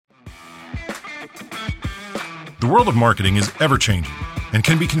The world of marketing is ever-changing and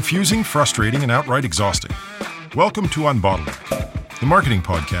can be confusing, frustrating, and outright exhausting. Welcome to Unbottleneck, the marketing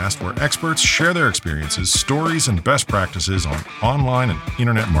podcast where experts share their experiences, stories, and best practices on online and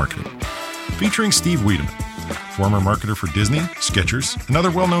internet marketing. Featuring Steve Wiedemann, former marketer for Disney, Skechers, and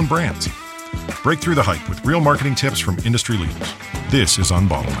other well-known brands. Break through the hype with real marketing tips from industry leaders. This is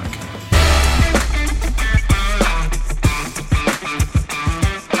Unbottleneck.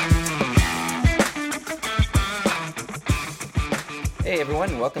 Hey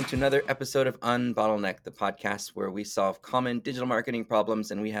everyone, welcome to another episode of Unbottleneck, the podcast where we solve common digital marketing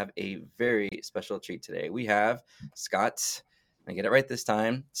problems, and we have a very special treat today. We have Scott, I get it right this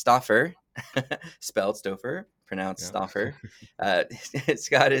time, Stauffer, spelled Stouffer, pronounced Stauffer.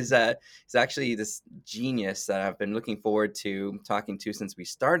 Scott is actually this genius that I've been looking forward to talking to since we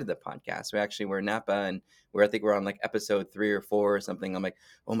started the podcast. We were in Napa, and I think we're on like episode 3 or 4 or something. I'm like,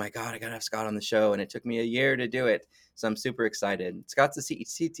 oh my God, I got to have Scott on the show. And it took me a year to do it. So I'm super excited. Scott's the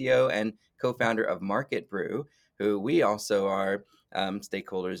CTO and co-founder of Market Brew, who we also are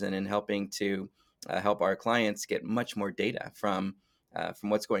stakeholders in helping to help our clients get much more data from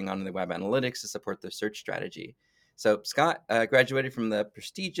what's going on in the web analytics to support their search strategy. So Scott graduated from the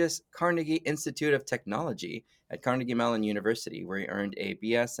prestigious Carnegie Institute of Technology at Carnegie Mellon University, where he earned a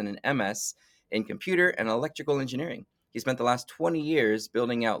BS and an MS in computer and electrical engineering. He spent the last 20 years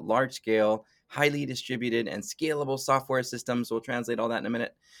building out large-scale, highly distributed, and scalable software systems. We'll translate all that in a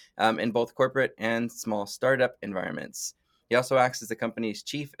minute, in both corporate and small startup environments. He also acts as the company's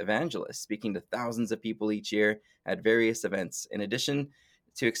chief evangelist, speaking to thousands of people each year at various events. In addition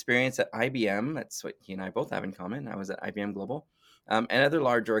to experience at IBM, that's what he and I both have in common. I was at IBM Global, and other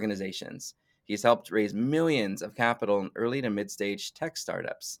large organizations. He's helped raise millions of capital in early to mid-stage tech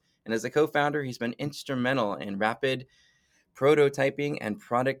startups. And as a co-founder, he's been instrumental in rapid prototyping and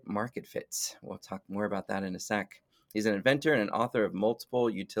product market fits. We'll talk more about that in a sec. He's an inventor and an author of multiple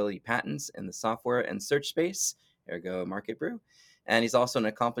utility patents in the software and search space, ergo Market Brew. And he's also an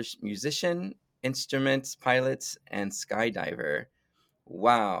accomplished musician, instrument pilot, and skydiver.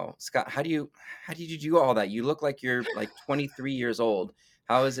 Wow. Scott, how did you do all that? You look like you're like 23 years old.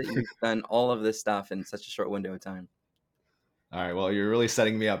 How is it you've done all of this stuff in such a short window of time? All right. Well, you're really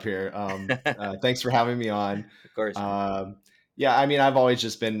setting me up here. Thanks for having me on. Of course. Yeah, I mean, I've always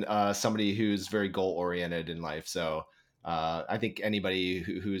just been somebody who's very goal oriented in life. So I think anybody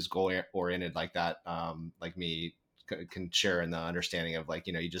who's goal oriented like that, like me, can share in the understanding of like,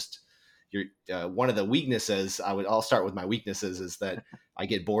 you're one of the weaknesses. I'll start with my weaknesses is that I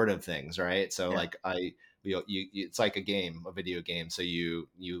get bored of things, right? So like it's like a video game. So you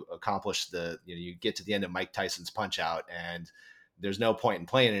accomplish you get to the end of Mike Tyson's Punch Out, and there's no point in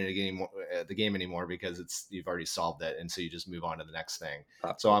playing the game anymore because you've already solved it, and so you just move on to the next thing.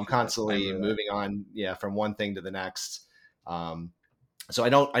 So I'm constantly moving on, from one thing to the next. So I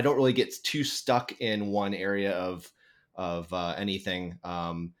don't really get too stuck in one area of anything.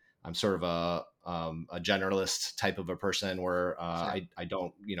 I'm sort of a generalist type of a person where sure. I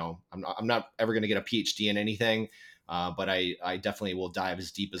don't, I'm not ever going to get a PhD in anything, but I definitely will dive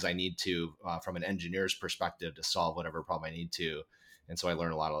as deep as I need to from an engineer's perspective to solve whatever problem I need to. And so I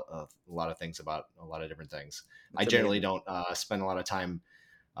learn a lot of things about a lot of different things. That's I generally amazing. Don't spend a lot of time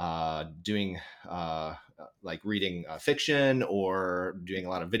doing like reading fiction or doing a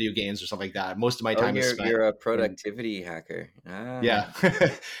lot of video games or stuff like that. Most of my time is spent. You're a productivity hacker. Yeah,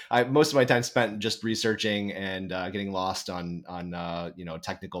 most of my time spent just researching and getting lost on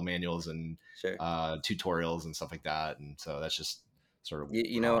technical manuals and sure. Tutorials and stuff like that. And so that's just sort of when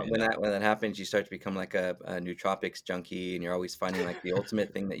that happens, you start to become like a nootropics junkie, and you're always finding like the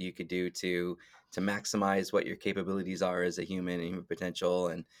ultimate thing that you could do to maximize what your capabilities are as a human and human potential.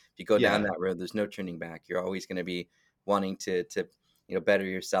 And if you go down that road, there's no turning back. You're always going to be wanting to better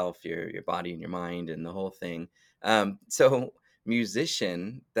yourself, your body and your mind and the whole thing. So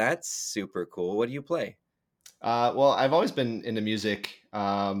musician, that's super cool. What do you play? Well, I've always been into music.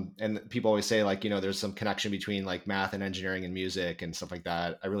 And people always say like, there's some connection between like math and engineering and music and stuff like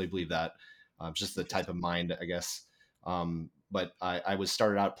that. I really believe that. Just the type of mind, I guess. But I was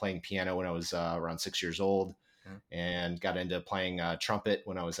started out playing piano when I was around 6 years old, and got into playing trumpet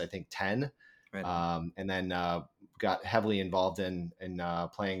when I was, I think, 10. Right. And then got heavily involved in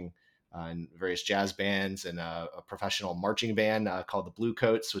playing in various jazz bands and a professional marching band called the Blue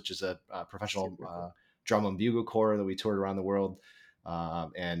Coats, which is a professional drum and bugle corps that we toured around the world.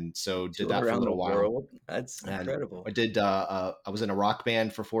 And so did that for a little while. That's incredible. I did. I was in a rock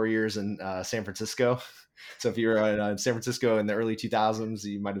band for 4 years in San Francisco. So if you were in San Francisco in the early 2000s,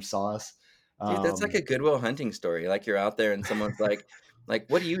 you might have saw us. Dude, that's like a Good Will Hunting story. Like you're out there and someone's like, Like,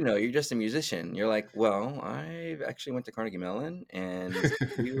 what do you know? You're just a musician. You're like, well, I actually went to Carnegie Mellon, and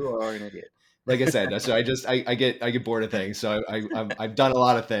you are an idiot. Like I said, so I get bored of things. So I've done a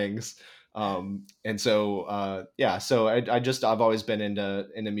lot of things. And so, yeah, so I've always been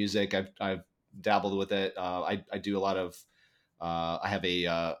into music. I've dabbled with it. I do a lot of, I have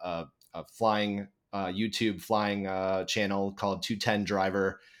a flying, YouTube flying, channel called 210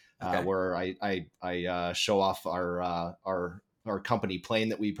 Driver, Okay. where I show off our company plane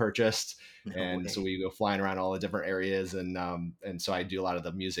that we purchased. No And so way. we go flying around all the different areas, and so I do a lot of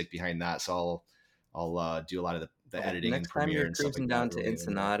the music behind that. So I'll do a lot of the Well, editing and next time you're Premiere and stuff cruising like that. down to Early in the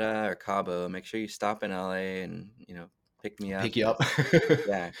Ensenada or Cabo, make sure you stop in LA and, pick me up. pick you up.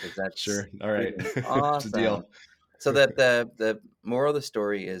 Yeah, because that's Sure. All right. freaking It's a deal. awesome. So that the moral of the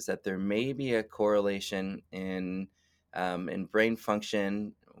story is that there may be a correlation in brain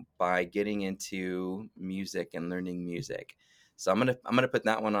function by getting into music and learning music. So I'm gonna put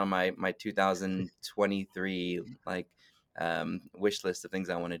that one on my 2023 wish list of things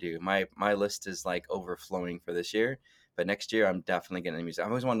I want to do. My list is like overflowing for this year, but next year I'm definitely getting into music. I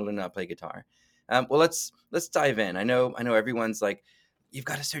always wanted to learn how to play guitar. Well, let's dive in. I know everyone's like, you've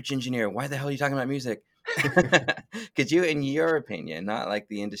got a search engineer. Why the hell are you talking about music? Could you, in your opinion, not like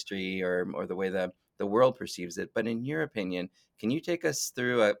the industry or the way the world perceives it, but in your opinion, can you take us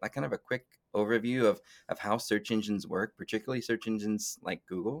through a kind of a quick overview of how search engines work, particularly search engines like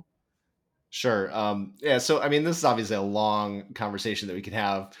Google? Sure. Yeah. So, I mean, this is obviously a long conversation that we could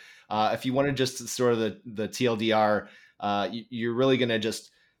have. If you want to just sort of the TLDR, you're really going to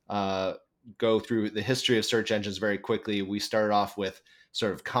just uh, go through the history of search engines very quickly. We started off with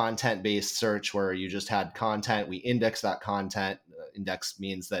sort of content-based search, where you just had content. We index that content. Index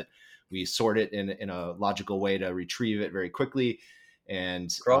means that we sort it in a logical way to retrieve it very quickly. And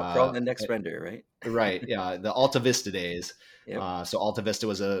Crawl index render, right? right, yeah, the Alta Vista days. Yep. So Alta Vista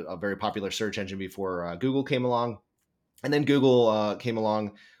was a very popular search engine before Google came along, and then Google came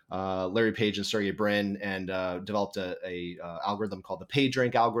along. Larry Page and Sergey Brin, and developed a algorithm called the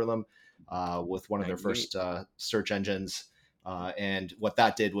PageRank algorithm with one of their 98. first search engines. And what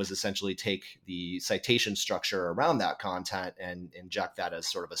that did was essentially take the citation structure around that content and inject that as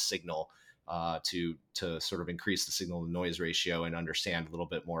sort of a signal to sort of increase the signal to noise ratio and understand a little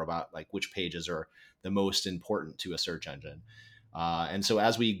bit more about like which pages are the most important to a search engine. And so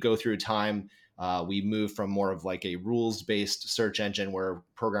as we go through time, we move from more of like a rules-based search engine where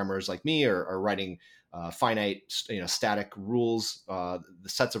programmers like me are writing finite, static rules, the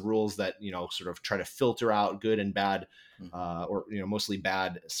sets of rules that sort of try to filter out good and bad, or mostly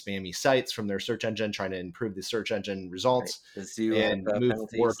bad spammy sites from their search engine, trying to improve the search engine Right. results, Does you and have move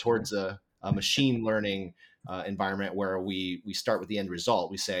more penalties? towards a machine learning environment where we start with the end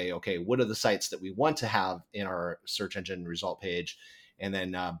result. We say, okay, what are the sites that we want to have in our search engine result page, and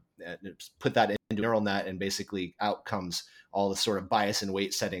then put that into a neural net, and basically out comes all the sort of bias and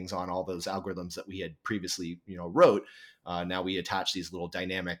weight settings on all those algorithms that we had previously wrote. Now we attach these little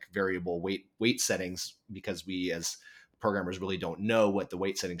dynamic variable weight settings because we as programmers really don't know what the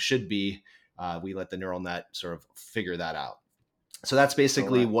weight setting should be. We let the neural net sort of figure that out. So that's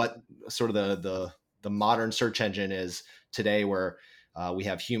basically what sort of the modern search engine is today, where we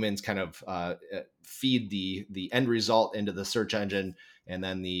have humans kind of feed the end result into the search engine, and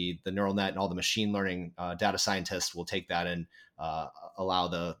then the neural net and all the machine learning data scientists will take that and allow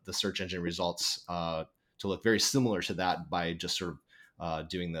the search engine results to look very similar to that by just sort of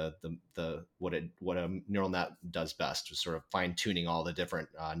doing the what a neural net does best, just sort of fine tuning all the different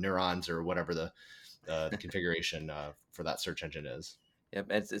neurons or whatever the configuration for that search engine is. Yep,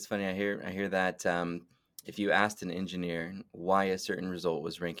 it's funny. I hear that if you asked an engineer why a certain result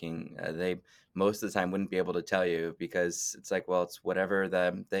was ranking, they most of the time wouldn't be able to tell you, because it's like, well, it's whatever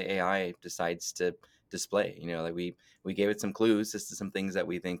the AI decides to display. Like we gave it some clues as to some things that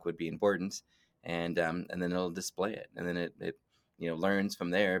we think would be important, and then it'll display it, and then it learns from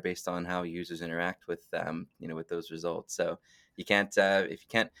there based on how users interact with with those results. So you can't if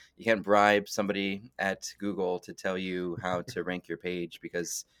you can't bribe somebody at Google to tell you how to rank your page,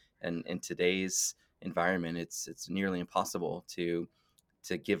 because in today's environment it's nearly impossible to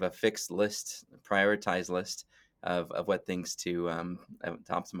give a fixed list, prioritized list of what things to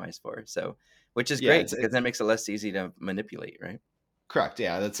optimize for. So, which is great because that makes it less easy to manipulate, right? Correct.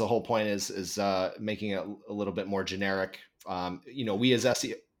 Yeah, that's the whole point, is making it a little bit more generic. We as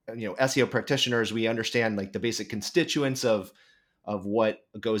SEO practitioners, we understand like the basic constituents of what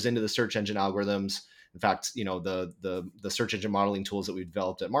goes into the search engine algorithms. In fact, the search engine modeling tools that we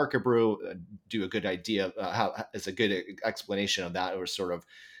developed at MarketBrew do a good idea, how is a good explanation of that, or sort of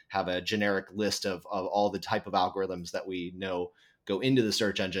have a generic list of all the type of algorithms that we know go into the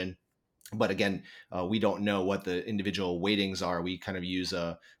search engine. But again, we don't know what the individual weightings are. We kind of use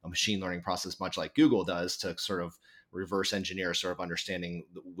a machine learning process, much like Google does, to sort of reverse engineer, sort of understanding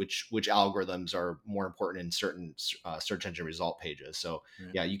which algorithms are more important in certain search engine result pages. So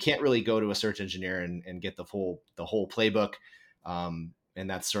yeah, you can't really go to a search engineer and get the whole playbook. And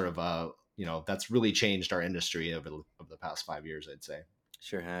that's sort of that's really changed our industry over the past 5 years, I'd say.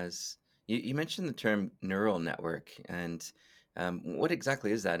 Sure has. You mentioned the term neural network, and what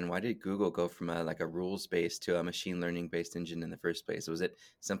exactly is that, and why did Google go from a rules-based to a machine learning-based engine in the first place? Was it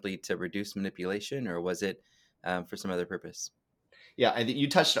simply to reduce manipulation, or was it for some other purpose? Yeah, I think you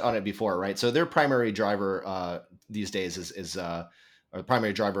touched on it before, right? So their primary driver these days or the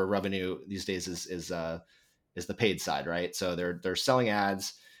primary driver of revenue these days is the paid side, right? So they're selling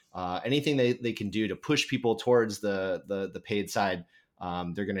ads. Anything they can do to push people towards the paid side,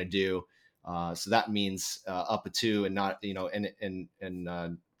 they're going to do. So that means up to, and not,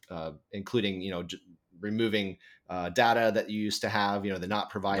 including, removing data that you used to have, the not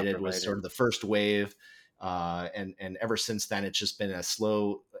provided was sort of the first wave. And ever since then, it's just been a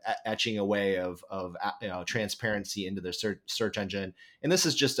slow etching away of transparency into the search engine. And this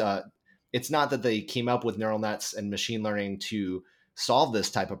is just it's not that they came up with neural nets and machine learning to solve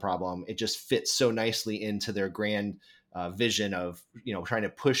this type of problem. It just fits so nicely into their grand vision of trying to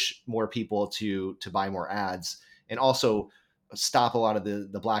push more people to buy more ads, and also stop a lot of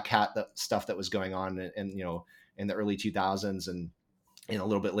the black hat stuff that was going on in the early 2000s and a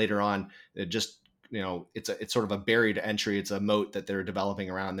little bit later on. It just it's sort of a buried entry. It's a moat that they're developing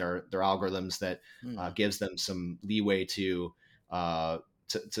around their algorithms that gives them some leeway to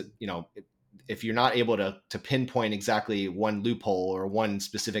if you're not able to pinpoint exactly one loophole or one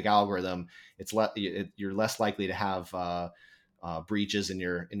specific algorithm, you're less likely to have breaches in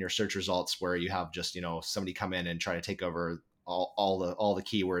your search results, where you have just somebody come in and try to take over all the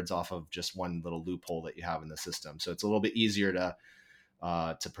keywords off of just one little loophole that you have in the system. So it's a little bit easier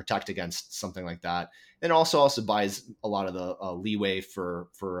to protect against something like that. And also buys a lot of the leeway for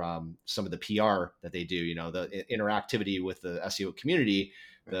some of the PR that they do, the interactivity with the SEO community.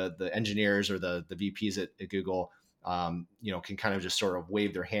 The engineers or the VPs at Google, can kind of just sort of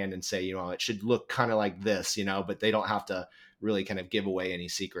wave their hand and say, it should look kind of like this, but they don't have to really kind of give away any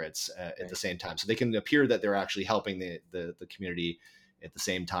secrets at the same time. So they can appear that they're actually helping the community at the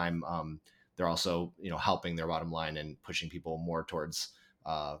same time. They're also, helping their bottom line and pushing people more towards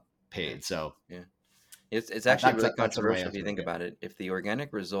paid. So yeah. It's actually really controversial if you think about it. If the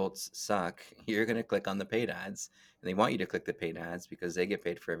organic results suck, you're going to click on the paid ads, and they want you to click the paid ads because they get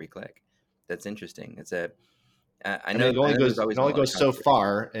paid for every click. That's interesting. It's I know it only goes so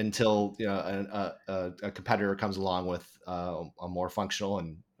far until a competitor comes along with a more functional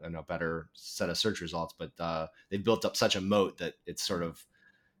and a better set of search results. But they've built up such a moat that it's sort of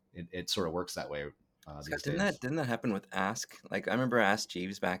works that way. Scott, didn't that happen with Ask? Like, I remember Ask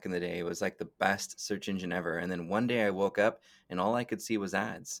Jeeves back in the day. It was like the best search engine ever. And then one day I woke up and all I could see was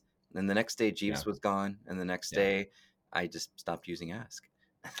ads. And then the next day Jeeves was gone, and the next day I just stopped using Ask.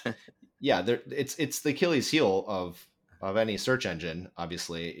 Yeah, it's the Achilles heel of any search engine.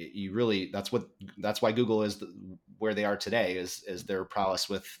 Obviously, that's why Google is where they are today, is their prowess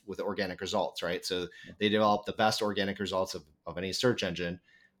with organic results, right? So they develop the best organic results of any search engine.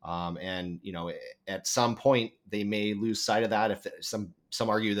 And at some point they may lose sight of that. If some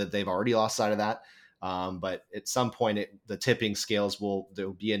argue that they've already lost sight of that, but at some point the tipping scales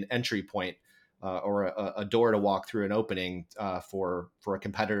there'll be an entry point or a door to walk through, an opening for a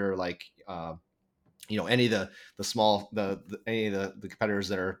competitor like any of any of the competitors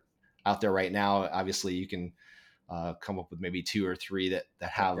that are out there right now. Obviously, you can come up with maybe 2 or 3 that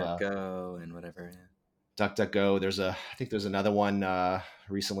have Go and whatever. Yeah. DuckDuckGo. I think there's another one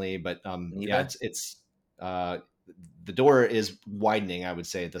recently, but it's the door is widening, I would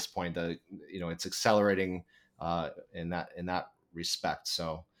say, at this point. It's accelerating in that respect.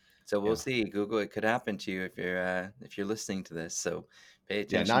 So we'll see. Google, it could happen to you if you're listening to this. So pay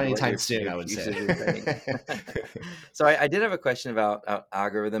attention. Yeah, not anytime soon, I would say. So I did have a question about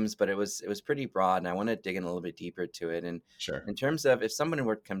algorithms, but it was pretty broad, and I want to dig in a little bit deeper to it. And sure, in terms of, if someone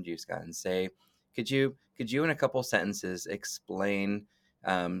were to come to you, Scott, and say, could you in a couple sentences explain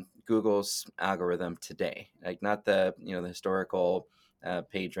Google's algorithm today? Like, not the the historical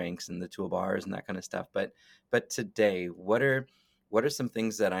page ranks and the toolbars and that kind of stuff, but today, what are some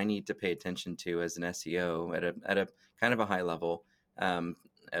things that I need to pay attention to as an SEO at a kind of a high level,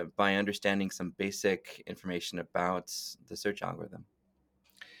 by understanding some basic information about the search algorithm?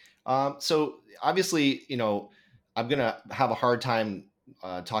 So obviously, I'm gonna have a hard time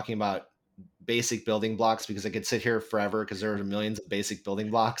talking about basic building blocks because I could sit here forever because there are millions of basic building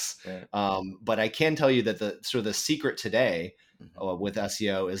blocks. Right. But I can tell you that the sort of the secret today Mhm. with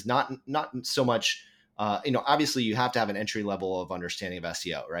SEO is not so much, obviously you have to have an entry level of understanding of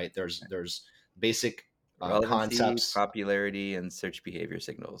SEO, right? There's basic Relevancy, concepts. popularity, and search behavior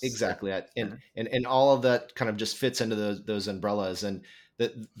signals. Exactly. Yeah. And all of that kind of just fits into those umbrellas. And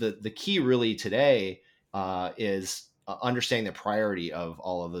the key really today is understanding the priority of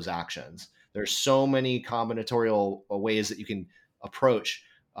all of those actions. There's so many combinatorial ways that you can approach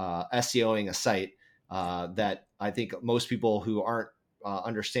SEOing a site that I think most people who aren't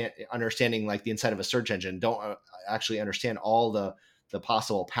understanding like the inside of a search engine don't actually understand all the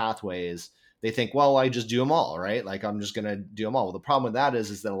possible pathways. They think, well, I just do them all, right? Like I'm just going to do them all. Well, the problem with that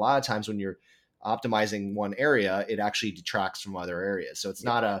is that a lot of times when you're optimizing one area, it actually detracts from other areas. So it's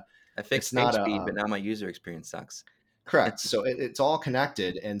not a, I fixed it's not page a, speed, but now my user experience sucks. correct. So it's all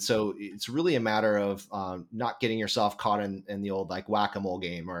connected. And so it's really a matter of not getting yourself caught in the old like whack-a-mole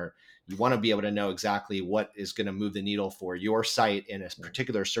game, or you want to be able to know exactly what is going to move the needle for your site in a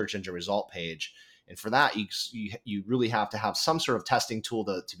particular search engine result page. And for that, you really have to have some sort of testing tool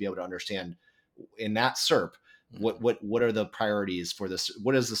to be able to understand in that SERP, what are the priorities for this?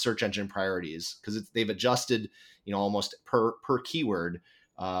 What is the search engine priorities? Because they've adjusted, almost per keyword,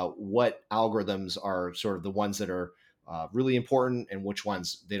 what algorithms are sort of the ones that are really important and which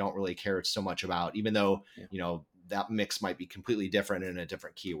ones they don't really care so much about, even though, that mix might be completely different in a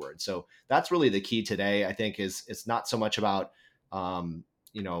different keyword. So that's really the key today, I think, is it's not so much about,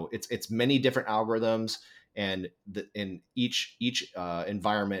 it's many different algorithms, and in each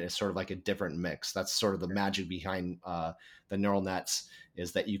environment is sort of like a different mix. That's sort of the magic behind the neural nets,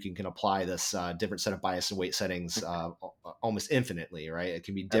 is that you can apply this different set of bias and weight settings almost infinitely, right? It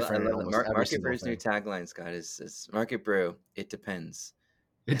can be different in almost every Market single Brew's new thing. tagline, Scott, is Market Brew. It depends.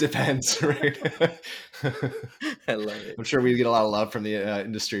 It depends, right? I love it. I'm sure we get a lot of love from the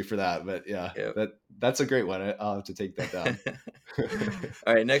industry for that, but yeah, Yep. that's a great one. I'll have to take that down.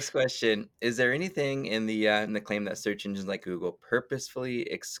 All right, next question. Is there anything in the claim that search engines like Google purposefully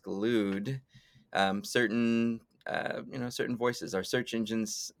exclude certain certain voices? Are search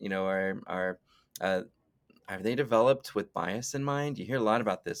engines are they developed with bias in mind? You hear a lot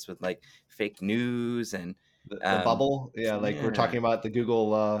about this with like fake news and The bubble, yeah, like we're yeah, talking about the Google.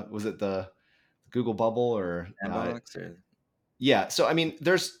 Was it the Google bubble or? sandbox or Yeah. So, I mean,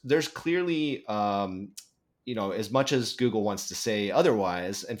 there's clearly, as much as Google wants to say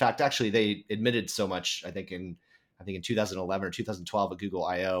otherwise, in fact, actually they admitted so much, I think in 2011 or 2012 at Google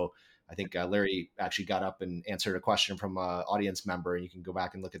I/O, I think Larry actually got up and answered a question from an audience member, and you can go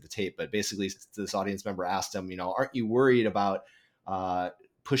back and look at the tape. But basically this audience member asked him, aren't you worried about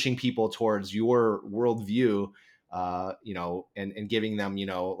pushing people towards your worldview, and giving them,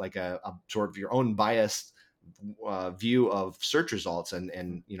 like a sort of your own biased view of search results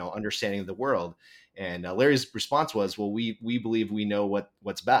and understanding of the world. And Larry's response was, well, we believe we know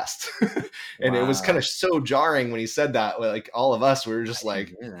what's best. And it was kind of so jarring when he said that. Like all of us, we were just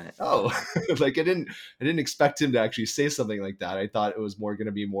like, oh, like I didn't expect him to actually say something like that. I thought it was more going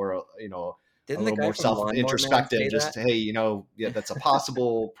to be more, a little more self-introspective, just, hey, yeah, that's a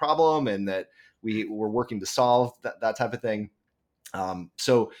possible problem, and that we're working to solve that type of thing.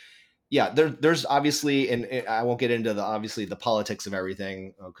 So yeah, there's obviously, and I won't get into the politics of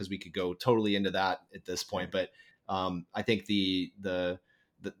everything because we could go totally into that at this point. But I think the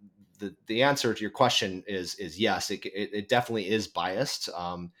answer to your question is yes, it definitely is biased.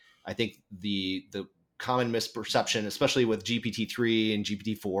 I think the common misperception, especially with GPT-3 and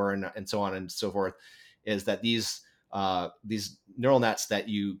GPT-4 and so on and so forth, is that these neural nets that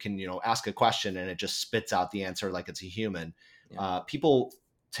you can ask a question and it just spits out the answer like it's a human. Yeah. People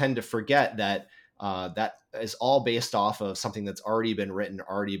tend to forget that that is all based off of something that's already been written,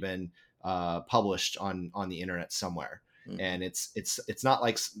 already been published on the internet somewhere. Mm-hmm. And it's not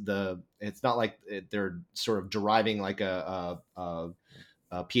like they're sort of deriving like a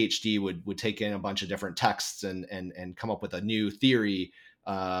PhD would take in a bunch of different texts and come up with a new theory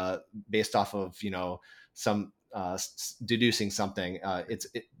based off of some deducing something.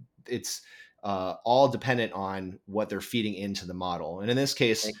 It's all dependent on what they're feeding into the model, and in this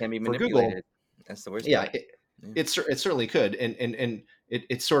case, it can be for manipulated. Google, that's the worst. Yeah, it certainly could, and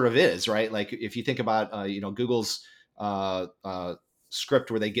it sort of is, right? Like if you think about Google's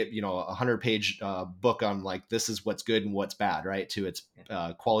script where they get 100-page book on like this is what's good and what's bad, right, to its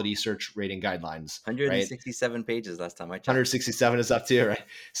quality search rating guidelines. 167 right? pages last time I checked. 167 is up to, right?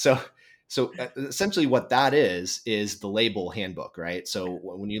 So essentially what that is the label handbook, right? So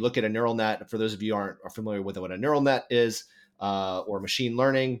when you look at a neural net, for those of you who are familiar with what a neural net is, or machine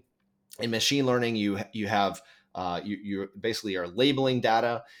learning, In machine learning, you have you basically are labeling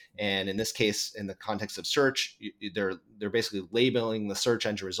data, and in this case, in the context of search, they're basically labeling the search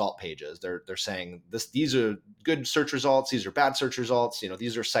engine result pages. They're saying these are good search results, these are bad search results.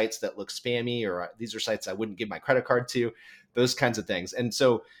 These are sites that look spammy, or these are sites I wouldn't give my credit card to, those kinds of things. And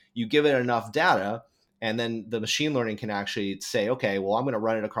so you give it enough data, and then the machine learning can actually say, okay, well, I'm going to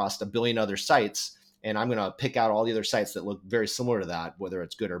run it across a billion other sites, and I'm going to pick out all the other sites that look very similar to that, whether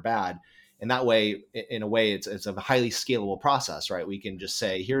it's good or bad. And that way, in a way, it's a highly scalable process, right? We can just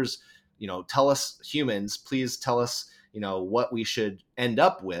say, here's, tell us, humans, please tell us, what we should end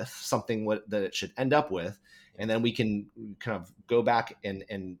up with, something that it should end up with. And then we can kind of go back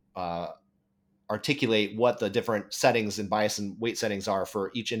and articulate what the different settings and bias and weight settings are for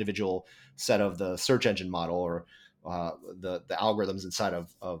each individual set of the search engine model, or the algorithms inside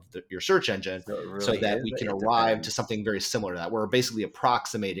of your search engine, so that we can arrive to something very similar to that. We're basically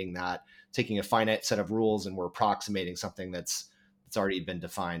approximating that, taking a finite set of rules, and we're approximating something that's already been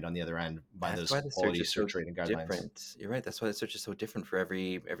defined on the other end by those quality search rating guidelines. Different. You're right. That's why the search is so different for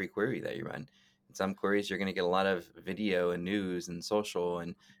every query that you run. In some queries, you're going to get a lot of video and news and social,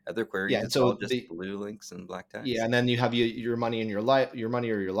 and other queries, it's all just blue links and black text. Yeah, and then you have your money and your life, your money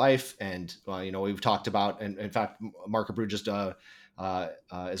or your life, and we've talked about, and in fact, Mark Abreu just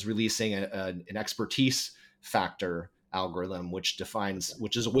is releasing an expertise factor algorithm, which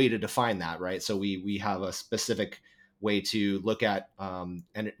is a way to define that, right? So we have a specific way to look at,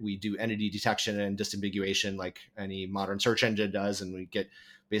 and we do entity detection and disambiguation like any modern search engine does, and we get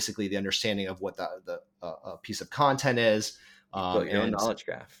basically the understanding of what the piece of content is. Your own knowledge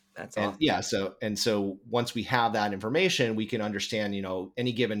graph. That's awesome. Yeah. So once we have that information, we can understand,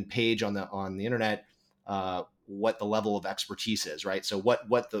 any given page on the internet, what the level of expertise is, right? So what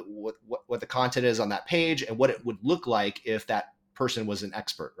the content is on that page, and what it would look like if that person was an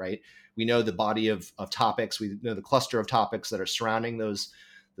expert, right? We know the body of topics. We know the cluster of topics that are surrounding those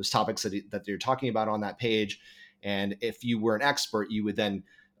topics that you're talking about on that page. And if you were an expert, you would then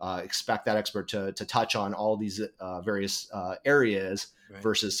expect that expert to touch on all these various areas, right,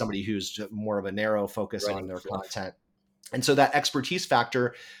 versus somebody who's more of a narrow focus on their content. And so that expertise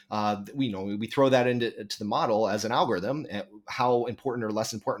factor, we throw that into the model as an algorithm. How important or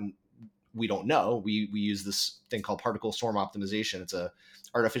less important, we don't know. We use this thing called particle swarm optimization. It's a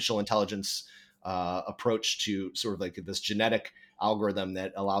artificial intelligence approach to sort of like this genetic algorithm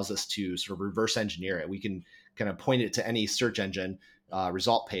that allows us to sort of reverse engineer it. We can kind of point it to any search engine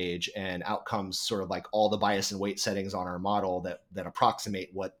result page, and out comes sort of like all the bias and weight settings on our model that approximate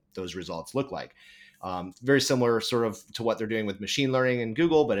what those results look like. Very similar sort of to what they're doing with machine learning and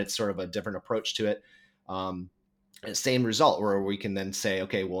Google, but it's sort of a different approach to it. Same result, where we can then say,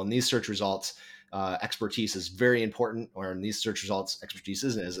 okay, well, in these search results, expertise is very important, or in these search results, expertise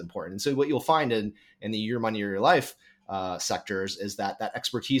isn't as important. And so what you'll find in the your money or your life sectors is that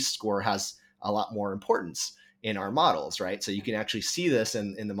expertise score has a lot more importance in our models, right? So you can actually see this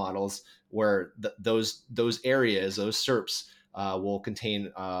in the models where those areas, those SERPs, will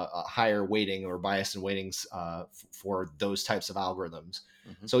contain a higher weighting or bias and weightings for those types of algorithms.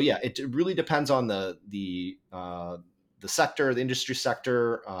 Mm-hmm. So yeah, it really depends on the sector, the industry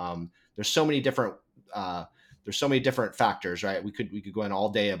sector. There's so many different factors, right? We could go in all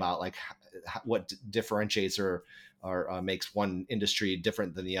day about like what differentiates or makes one industry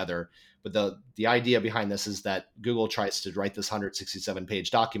different than the other. But the idea behind this is that Google tries to write this 167-page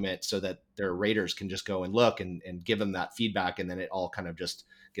document so that their raters can just go and look and give them that feedback, and then it all kind of just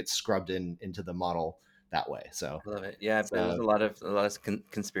gets scrubbed into the model that way. So I love it. Yeah, so, there's a lot of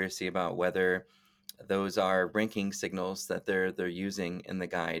conspiracy about whether those are ranking signals that they're using in the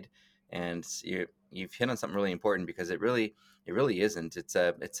guide, and you've hit on something really important, because it really isn't. It's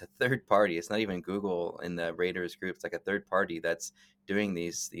a third party. It's not even Google in the raters group. It's like a third party that's doing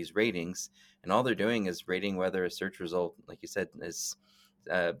these ratings, and all they're doing is rating whether a search result, like you said, is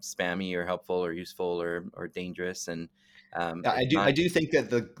spammy or helpful or useful or dangerous. And I do think that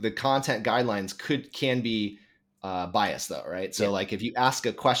the content guidelines can be biased, though, right? So like if you ask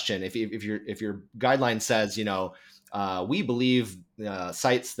a question, if your guideline says, we believe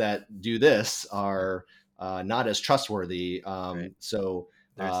sites that do this are not as trustworthy. Right. So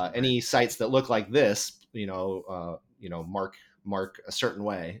any sites that look like this, mark a certain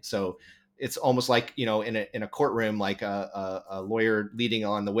way. So it's almost like, in a courtroom, like a lawyer leading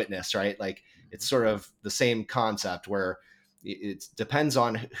on the witness, right? Like it's sort of the same concept where it depends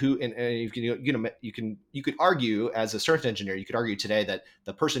on who, and you could argue as a search engineer, you could argue today that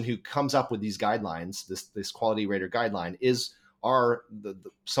the person who comes up with these guidelines, this quality rater guideline, are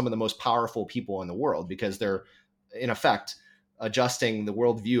some of the most powerful people in the world, because they're in effect adjusting the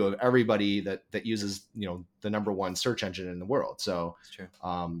worldview of everybody that uses, the number one search engine in the world. So It's true.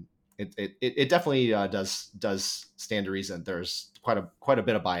 It definitely does stand to reason. There's quite a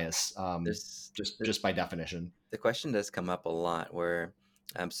bit of bias, There's just by definition. the question does come up a lot where,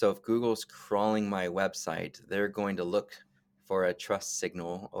 so if Google's crawling my website, they're going to look for a trust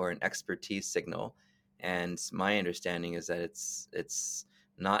signal or an expertise signal. And my understanding is that it's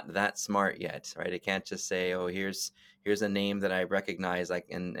not that smart yet, right? It can't just say, oh, here's a name that I recognize. Like,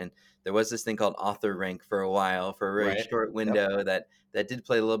 and there was this thing called author rank for a while, for a very Right. short window that did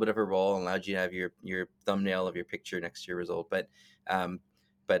play a little bit of a role and allowed you to have your thumbnail of your picture next to your result. But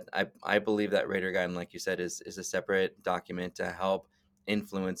I believe that Radar Guide, like you said, is a separate document to help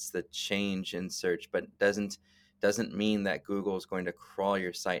influence the change in search, but doesn't mean that Google is going to crawl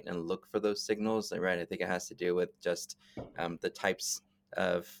your site and look for those signals, right? I think it has to do with just the types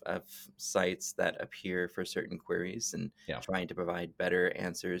of sites that appear for certain queries and trying to provide better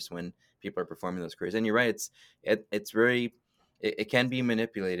answers when people are performing those queries. And you're right, it's very it can be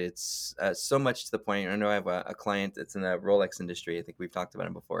manipulated. It's so much to the point. I know I have a client that's in the Rolex industry. I think we've talked about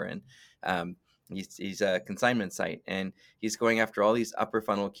him before, and he's a consignment site, and he's going after all these upper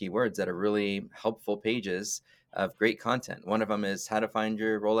funnel keywords that are really helpful pages of great content. One of them is how to find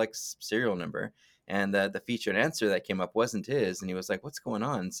your Rolex serial number, and the featured answer that came up wasn't his, and he was like, "What's going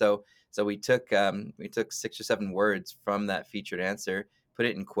on?" So we took 6 or 7 words from that featured answer, put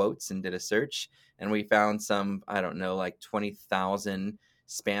it in quotes, and did a search, and we found some, I don't know, like 20,000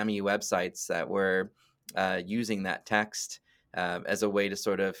 spammy websites that were using that text as a way to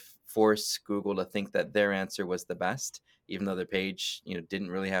sort of force Google to think that their answer was the best, even though their page,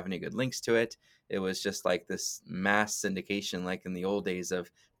 didn't really have any good links to it. It was just like this mass syndication, like in the old days of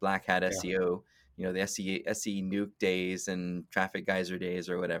Black Hat SEO, the SE Nuke days and Traffic Geyser days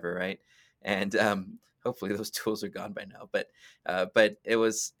or whatever, right? And hopefully those tools are gone by now. But it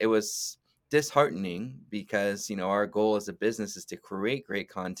was disheartening because our goal as a business is to create great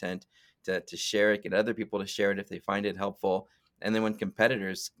content, to share it, get other people to share it if they find it helpful. And then when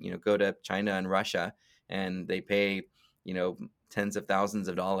competitors go to China and Russia and they pay tens of thousands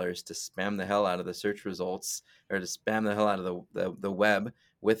of dollars to spam the hell out of the search results, or to spam the hell out of the web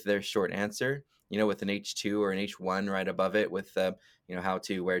with their short answer, with an H2 or an H1 right above it with how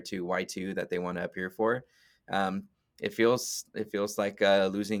to, where to, why to that they want to appear for, it feels like a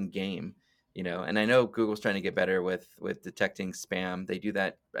losing game. And I know Google's trying to get better with detecting spam. They do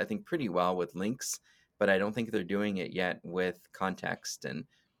that, I think, pretty well with links, but I don't think they're doing it yet with context. And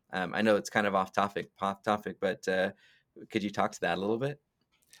I know it's kind of off topic, but could you talk to that a little bit?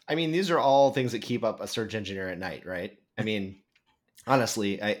 I mean, these are all things that keep up a search engineer at night, right? I mean,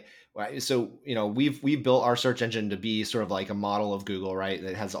 honestly, we've built our search engine to be sort of like a model of Google, right?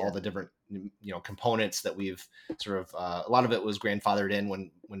 That has all the different components that we've sort of a lot of it was grandfathered in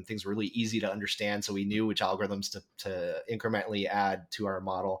when things were really easy to understand, so we knew which algorithms to incrementally add to our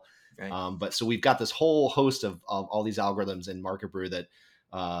model. Right. But so we've got this whole host of all these algorithms in MarketBrew that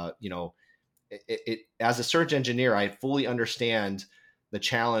it as a search engineer, I fully understand the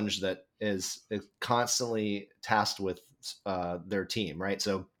challenge that is constantly tasked with their team, right?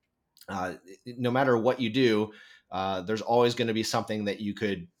 So no matter what you do, there's always going to be something that you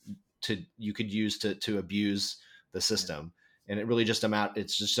could use to abuse the system. And it really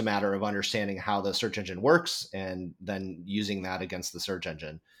it's just a matter of understanding how the search engine works and then using that against the search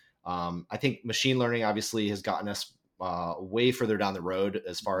engine. I think machine learning obviously has gotten us way further down the road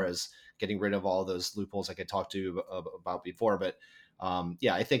as far as getting rid of all those loopholes I could talk to you about before. But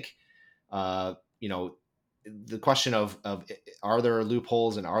I think, the question of are there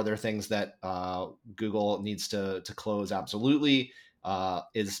loopholes and are there things that Google needs to close? Absolutely.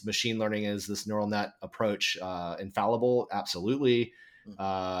 Is machine learning, is this neural net approach infallible? Absolutely.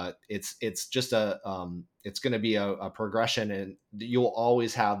 It's just it's going to be a progression, and you'll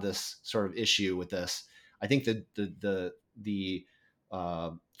always have this sort of issue with this. I think the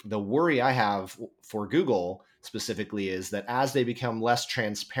worry I have for Google specifically is that as they become less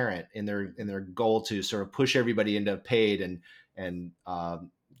transparent in their goal to sort of push everybody into paid and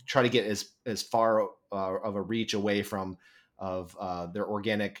try to get as far of a reach away from their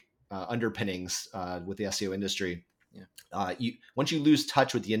organic underpinnings with the SEO industry. Once you lose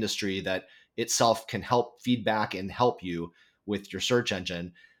touch with the industry that itself can help feedback and help you with your search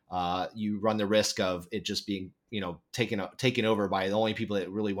engine, you run the risk of it just being taken over by the only people that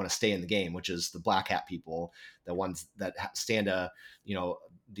really want to stay in the game, which is the black hat people, the ones that stand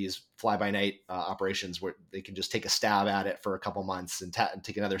these fly by night operations where they can just take a stab at it for a couple months and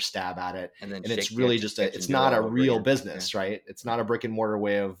take another stab at it, and it's really just it's not a real business, right? It's not a brick and mortar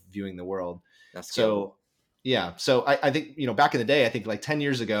way of viewing the world. So Yeah. So I think, back in the day, I think like 10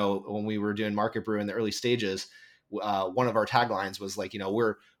 years ago when we were doing Market Brew in the early stages, one of our taglines was like,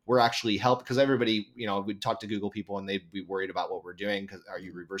 we're actually because everybody, we'd talk to Google people and they'd be worried about what we're doing. Cause are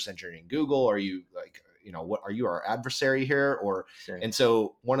you reverse engineering Google? Are you like, what are you, our adversary here? Sure. And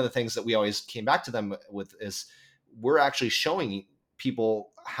so one of the things that we always came back to them with is we're actually showing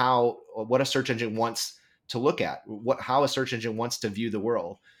people what a search engine wants to look at, how a search engine wants to view the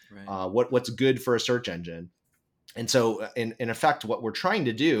world. Right. What's good for a search engine. And so in effect, what we're trying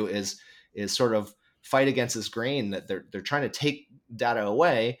to do is sort of fight against this grain that they're trying to take data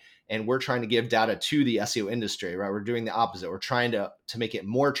away, and we're trying to give data to the SEO industry, right? We're doing the opposite. We're trying to make it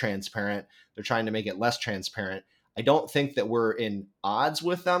more transparent. They're trying to make it less transparent. I don't think that we're in odds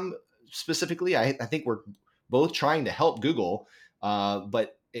with them specifically. I think we're both trying to help Google,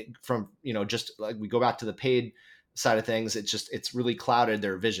 but just like we go back to the paid side of things, it's really clouded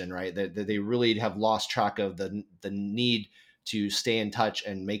their vision, right? They really have lost track of the need to stay in touch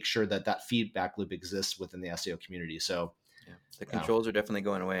and make sure that feedback loop exists within the SEO community. So yeah, the controls are definitely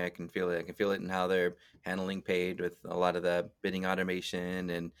going away. I can feel it. I can feel it in how they're handling paid with a lot of the bidding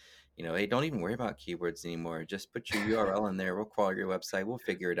automation and, hey, don't even worry about keywords anymore. Just put your URL in there. We'll crawl your website. We'll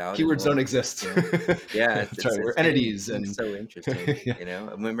figure it out. Keywords don't exist. Yeah, that's right. We're entities, and so interesting. Yeah.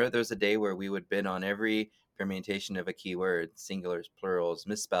 I remember there was a day where we would bid on every permutation of a keyword, singulars, plurals,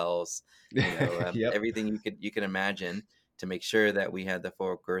 misspells, Yep. everything you could imagine to make sure that we had the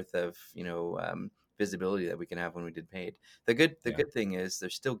full girth of visibility that we can have when we did paid. The good thing is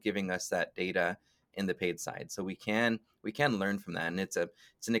they're still giving us that data in the paid side, so we can learn from that, and it's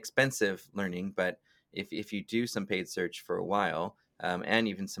an expensive learning, but if you do some paid search for a while, and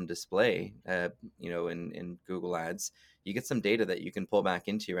even some display, in Google Ads, you get some data that you can pull back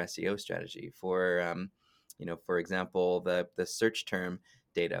into your SEO strategy for, for example, the search term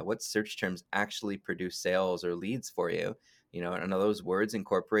data. What search terms actually produce sales or leads for you? And are those words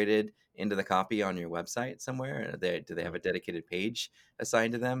incorporated into the copy on your website somewhere? Do they have a dedicated page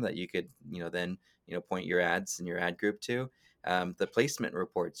assigned to them that you could, then, point your ads in your ad group to? The placement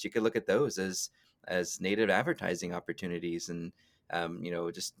reports, you could look at those as native advertising opportunities, and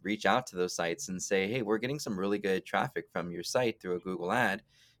just reach out to those sites and say, hey, we're getting some really good traffic from your site through a Google ad.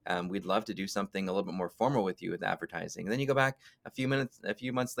 We'd love to do something a little bit more formal with you with advertising. And then you go back a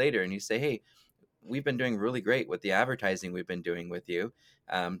few months later and you say, hey, we've been doing really great with the advertising we've been doing with you.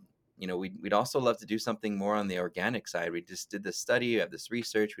 We'd also love to do something more on the organic side. We just did this study, you have this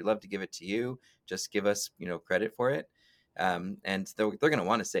research. We'd love to give it to you. Just give us, credit for it. And they're going to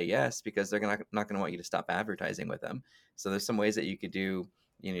want to say yes, because they're not going to want you to stop advertising with them. So there's some ways that you could do,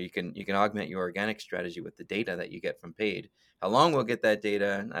 you can augment your organic strategy with the data that you get from paid. How long we'll get that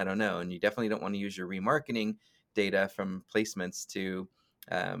data, I don't know. And you definitely don't want to use your remarketing data from placements to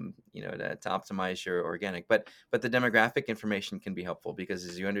optimize your organic, but the demographic information can be helpful, because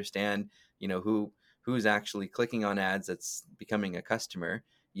as you understand, who's actually clicking on ads that's becoming a customer,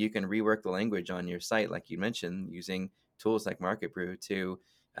 you can rework the language on your site, like you mentioned, using tools like Market Brew to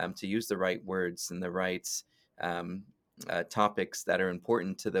use the right words and the right topics that are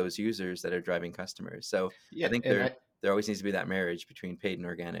important to those users that are driving customers. So yeah, I think there always needs to be that marriage between paid and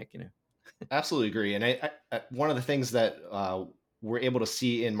organic. Absolutely agree. And I one of the things that we're able to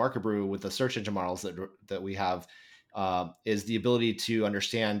see in Market Brew with the search engine models that we have is the ability to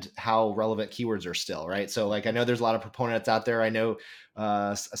understand how relevant keywords are still, right? So like, I know there's a lot of proponents out there. I know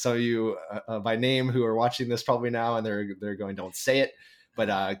some of you by name who are watching this probably now, and they're going, don't say it, but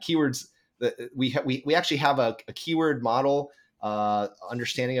keywords, we actually have a keyword model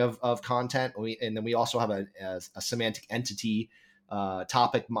understanding of content. And then we also have a semantic entity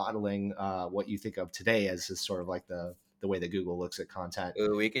topic modeling, what you think of today as is sort of like the way that Google looks at content.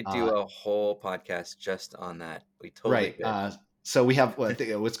 Ooh, we could do a whole podcast just on that. We totally could. So we have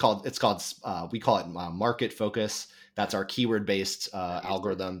we call it market focus. That's our keyword based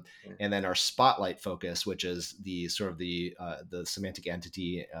algorithm. Yeah. And then our spotlight focus, which is the sort of the semantic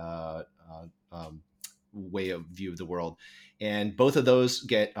entity way of view of the world. And both of those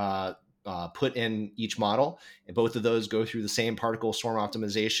get put in each model, and both of those go through the same particle swarm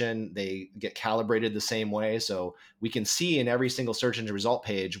optimization. They get calibrated the same way, so we can see in every single search engine result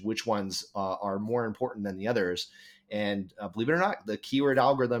page which ones are more important than the others. And believe it or not, the keyword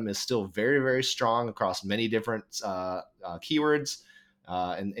algorithm is still very, very strong across many different keywords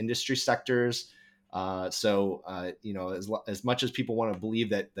and industry sectors. So as much as people want to believe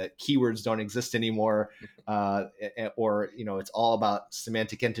that keywords don't exist anymore, or it's all about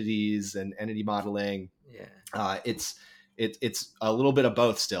semantic entities and entity modeling, it's a little bit of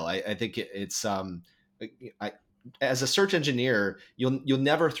both still. I think it's as a search engineer, you'll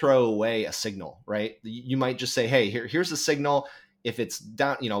never throw away a signal, right? You might just say, hey, here's a signal. If it's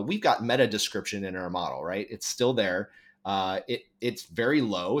down, we've got meta description in our model, right? It's still there. It's very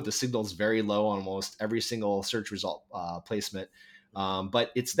low. The signal is very low on almost every single search result placement.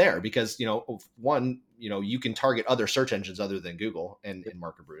 But it's there because, one, you can target other search engines other than Google and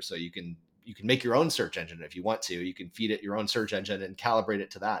Market Brew. So you can make your own search engine if you want to. You can feed it your own search engine and calibrate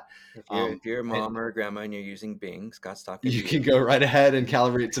it to that. If you're a mom or a grandma and you're using Bing, Scott's talking. You can go right ahead and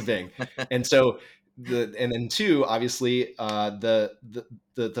calibrate to Bing. And so and then two, obviously,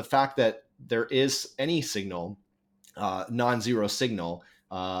 the fact that there is any signal, non-zero signal,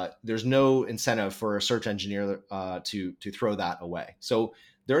 there's no incentive for a search engineer to throw that away. So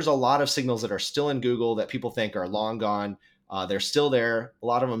there's a lot of signals that are still in Google that people think are long gone. They're still there. A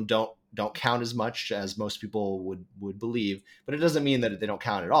lot of them don't count as much as most people would believe, but it doesn't mean that they don't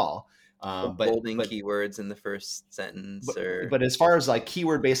count at all. But keywords in the first sentence, but as far as like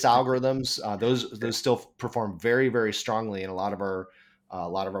keyword-based algorithms, those still perform very, very strongly in a lot of our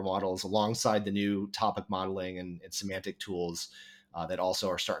models, alongside the new topic modeling and semantic tools that also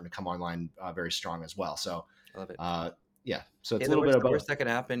are starting to come online very strong as well. So I love it. Yeah, so it's a little bit of both. The worst that could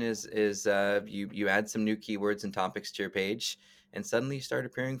happen is you add some new keywords and topics to your page, and suddenly you start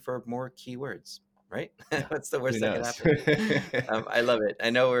appearing for more keywords. Right? Yeah. That's the worst that can happen. I love it. I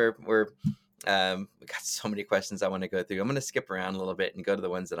know we got so many questions I want to go through. I'm going to skip around a little bit and go to the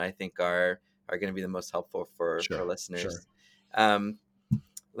ones that I think are going to be the most helpful for listeners. Sure.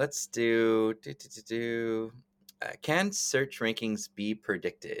 Let's do can search rankings be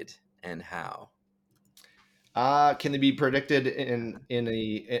predicted, and how? Can they be predicted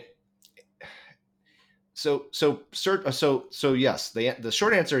So yes, the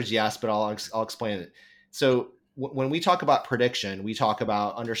short answer is yes, but I'll explain it. So when we talk about prediction, we talk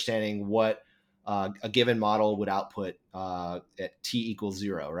about understanding what a given model would output at t =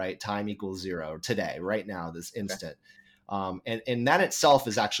 0, right? Time = 0 today, right now, this instant. Okay. And that itself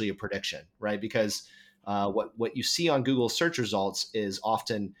is actually a prediction, right? Because what you see on Google search results is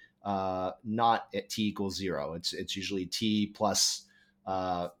often not at t = 0. It's usually t plus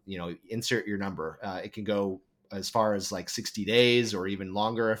insert your number. It can go as far as like 60 days or even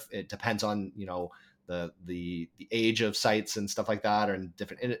longer. If it depends on, the age of sites and stuff like that, or in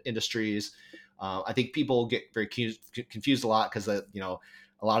different industries. I think people get very confused a lot because, a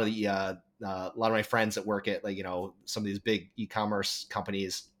lot of my friends that work at some of these big e-commerce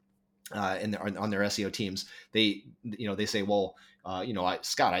companies on their SEO teams, they say, well,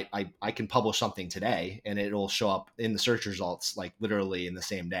 Scott, I can publish something today and it'll show up in the search results like literally in the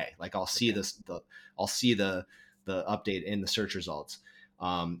same day. Like I'll see I'll see the update in the search results.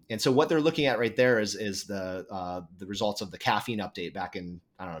 And so what they're looking at right there is the results of the caffeine update back in,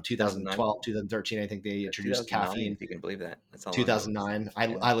 I don't know, 2012, 2013. I think they introduced caffeine. If you can believe that. That's all 2009.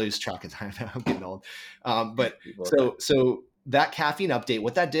 I lose track of time now. I'm getting old. But so that caffeine update,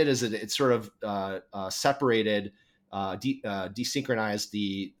 what that did is it sort of separated,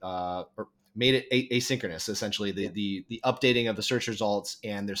 desynchronized or made it asynchronous, essentially, the updating of the search results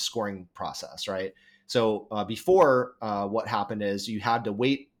and their scoring process, right? So before, what happened is you had to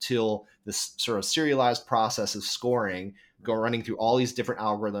wait till this sort of serialized process of scoring, running through all these different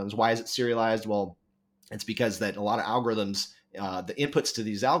algorithms. Why is it serialized? Well, it's because that a lot of algorithms, the inputs to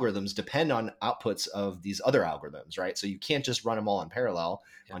these algorithms depend on outputs of these other algorithms, right? So you can't just run them all in parallel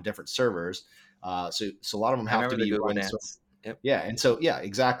on different servers. So a lot of them have to be run. Yep. Yeah, and so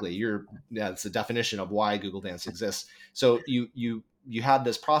exactly. It's the definition of why Google Dance exists. So you had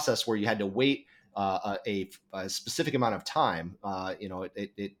this process where you had to wait a specific amount of time.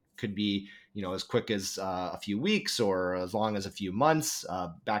 It could be as quick as a few weeks or as long as a few months.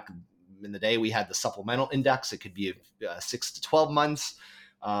 Back in the day, we had the supplemental index. It could be 6 to 12 months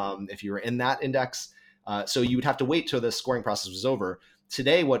if you were in that index. So you would have to wait till the scoring process was over.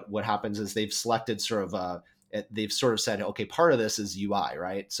 Today, what happens is they've selected they've sort of said, okay, part of this is UI,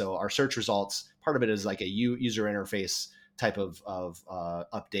 right? So our search results, part of it is like a user interface type of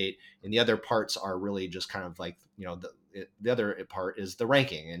update, and the other parts are really just kind of like, the other part is the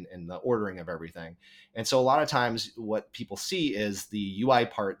ranking and the ordering of everything. And so a lot of times what people see is the UI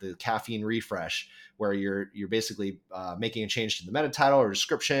part, the caffeine refresh, where you're basically making a change to the meta title or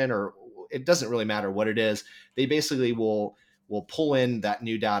description, or it doesn't really matter what it is. They basically will pull in that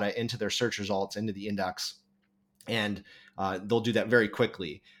new data into their search results, into the index, and they'll do that very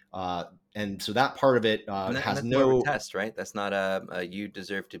quickly. And so that part of it has no test, right? That's not a you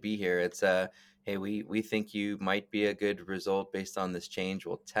deserve to be here. It's hey, we think you might be a good result based on this change.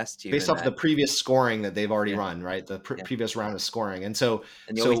 We'll test you based in off the that. previous scoring that they've already Yeah, run, right? The yeah. previous round of scoring. And so,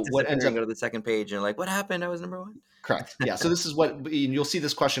 And you always so what ends disappear and up go to the second page, and you're like, what happened? I was number one. correct. Yeah. So this is what you'll see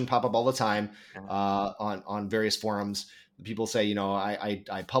this question pop up all the time Yeah. on various forums. People say,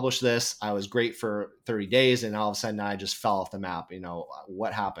 I published this. I was great for 30 days, and all of a sudden I just fell off the map.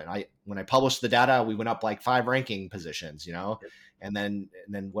 What happened? When I published the data, we went up like 5 ranking positions. And then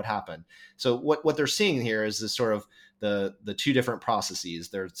what happened? So what they're seeing here is this sort of the two different processes.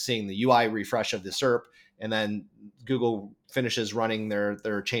 They're seeing the UI refresh of the SERP, and then Google finishes running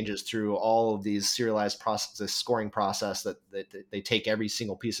their changes through all of these serialized process, this scoring process that they take every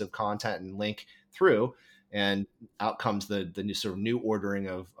single piece of content and link through, and out comes the new sort of new ordering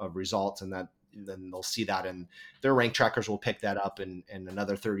of results, and that then they'll see that, and their rank trackers will pick that up in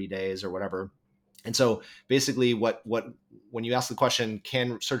another 30 days or whatever. And so basically when you ask the question,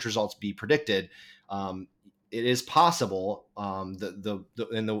 can search results be predicted? It is possible. I'm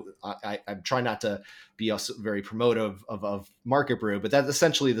trying not to be very promotive of Market Brew, but that's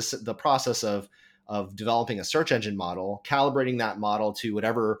essentially the process of developing a search engine model, calibrating that model to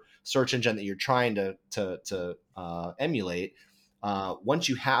whatever search engine that you're trying to emulate. Once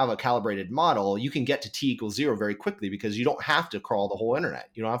you have a calibrated model, you can get to t=0 very quickly because you don't have to crawl the whole internet.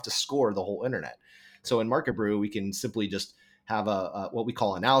 You don't have to score the whole internet. So in Market Brew, we can simply just have a what we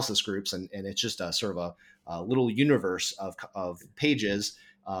call analysis groups, and it's just a sort of a little universe of pages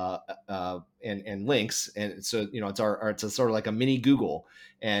and links, and so it's a sort of like a mini Google,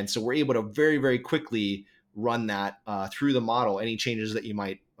 and so we're able to very, very quickly run that through the model. Any changes that you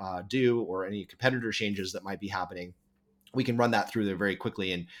might do, or any competitor changes that might be happening, we can run that through there very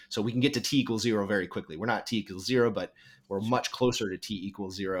quickly, and so we can get to t=0 very quickly. We're not t=0, but we're much closer to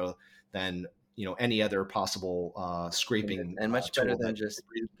t=0 than any other possible scraping and much better tool than that just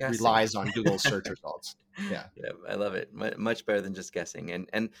relies on Google's search results. Yeah, I love it. Much better than just guessing.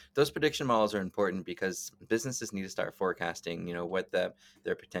 And those prediction models are important because businesses need to start forecasting, what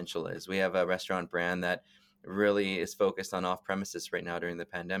their potential is. We have a restaurant brand that really is focused on off premises right now during the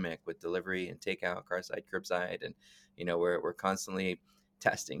pandemic with delivery and takeout, carside, curbside, and we're constantly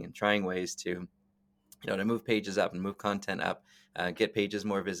testing and trying ways to to move pages up and move content up, get pages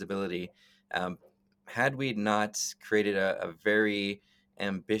more visibility. Had we not created a very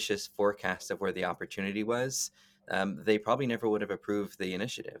ambitious forecast of where the opportunity was, they probably never would have approved the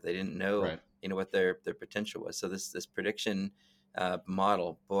initiative. They didn't know, right. What their potential was. So this prediction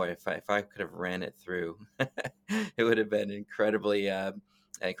model, boy, if I could have ran it through, it would have been incredibly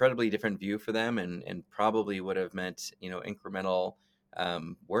different view for them, and probably would have meant incremental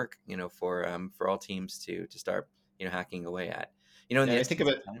work for all teams to start hacking away at. In the I think of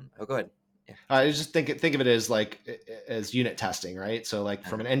it. time, oh, go ahead. Yeah. I just think of it as unit testing, right? So like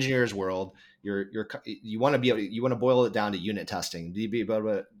from an engineer's world, you want to boil it down to unit testing.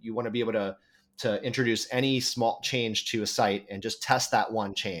 You want to be able to introduce any small change to a site and just test that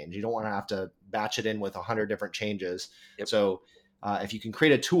one change. You don't want to have to batch it in with 100 different changes. Yep. So if you can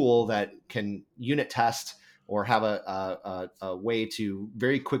create a tool that can unit test or have a way to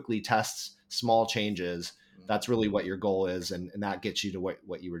very quickly test small changes, that's really what your goal is, and that gets you to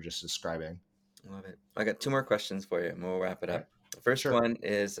what you were just describing. Love it. I got 2 more questions for you, and we'll wrap it up. The first Sure. one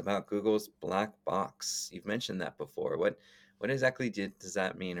is about Google's black box. You've mentioned that before. What exactly does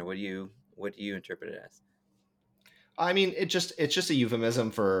that mean, or what do you interpret it as? I mean, it's just a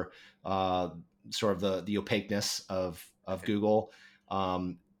euphemism for sort of the opaqueness of Google.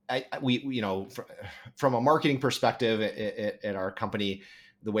 We from a marketing perspective at our company,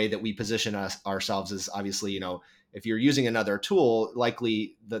 the way that we position ourselves is obviously, if you're using another tool,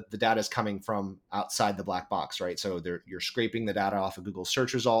 likely the data is coming from outside the black box, right? So you're scraping the data off of Google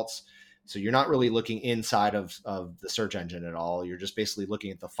search results. So you're not really looking inside of the search engine at all. You're just basically looking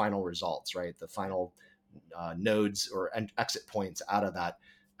at the final results, right? The final nodes or exit points out of that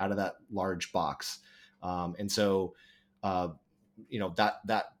large box. And so, that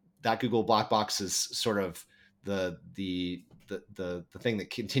Google black box is sort of the thing that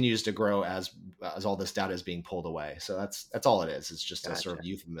continues to grow as all this data is being pulled away. So that's all it is. It's just a sort of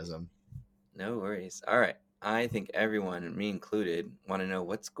euphemism. No worries. All right. I think everyone, me included, want to know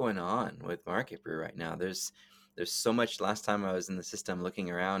what's going on with Market Brew right now. There's so much. Last time I was in the system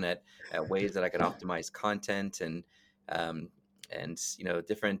looking around at ways that I could optimize content and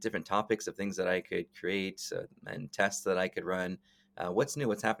different topics of things that I could create and tests that I could run. What's new?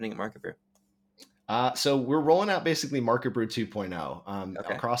 What's happening at Market Brew? So we're rolling out basically Market Brew 2.0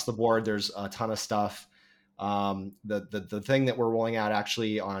 across the board. There's a ton of stuff. The thing that we're rolling out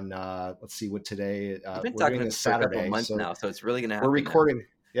actually on let's see what today We've been we're talking doing this this for a Saturday, couple months now, so it's really going to happen. We're recording.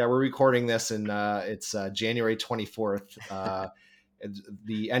 Yeah, we're recording this, and it's January 24th. At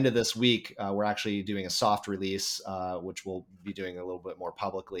the end of this week, we're actually doing a soft release, which we'll be doing a little bit more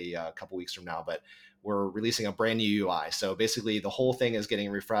publicly a couple weeks from now. But we're releasing a brand new UI. So basically, the whole thing is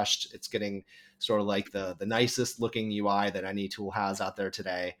getting refreshed. It's getting sort of like the nicest looking UI that any tool has out there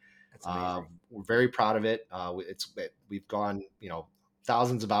today. That's amazing. We're very proud of it. We've gone,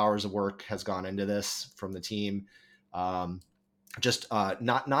 thousands of hours of work has gone into this from the team. Just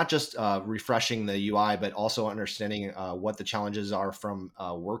not just refreshing the UI, but also understanding what the challenges are from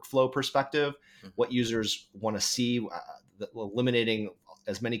a workflow perspective, what users want to see, eliminating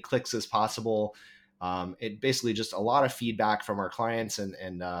as many clicks as possible. It basically just a lot of feedback from our clients and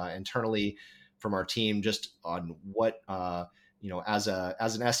internally from our team, just on what as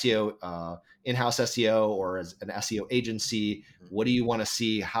an SEO, in-house SEO, or as an SEO agency, what do you want to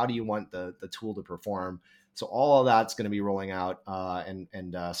see? How do you want the tool to perform? So all of that's going to be rolling out,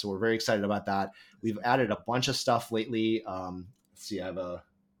 and so we're very excited about that. We've added a bunch of stuff lately. Let's see, I have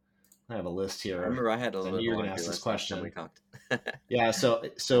a list here. I remember I had a little. You're going to ask this question. We talked. Yeah, so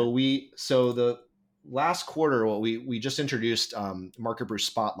the last quarter, we just introduced MarketBrew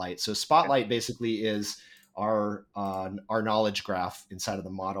Spotlight. So Spotlight basically is our knowledge graph inside of the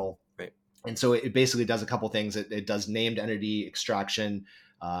model, right? And so it basically does a couple things. It does named entity extraction,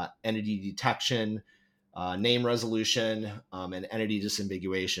 entity detection, name resolution, and entity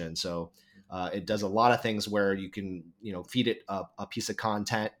disambiguation. So it does a lot of things where you can feed it a piece of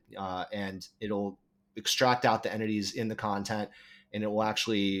content, and it'll extract out the entities in the content, and it will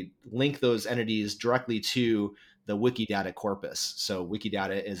actually link those entities directly to the Wikidata corpus. So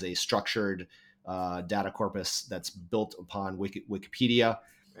Wikidata is a structured data corpus that's built upon Wikipedia.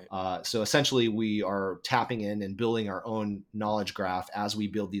 Right. So essentially, we are tapping in and building our own knowledge graph as we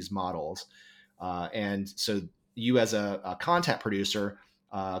build these models. And so you as a content producer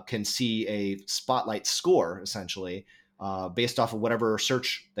can see a Spotlight score, essentially, based off of whatever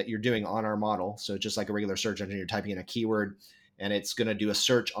search that you're doing on our model. So just like a regular search engine, you're typing in a keyword, and it's going to do a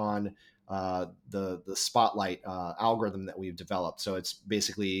search on the Spotlight algorithm that we've developed. So it's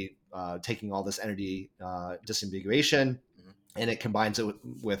basically taking all this entity disambiguation, and it combines it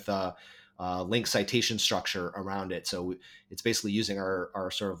with link citation structure around it. So it's basically using our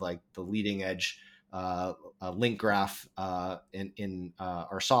sort of like the leading edge link graph in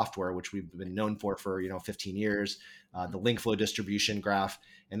our software, which we've been known for 15 years, the link flow distribution graph.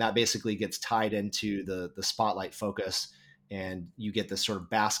 And that basically gets tied into the Spotlight focus, and you get this sort of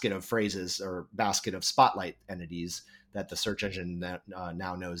basket of phrases or basket of Spotlight entities that the search engine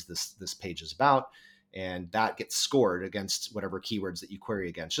now knows this page is about. And that gets scored against whatever keywords that you query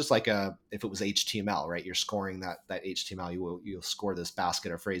against. Just like if it was HTML, right? You're scoring that HTML, you'll score this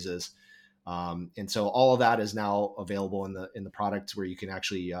basket of phrases. And so all of that is now available in the product, where you can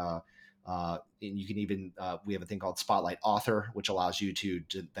actually, and you can even, we have a thing called Spotlight Author, which allows you to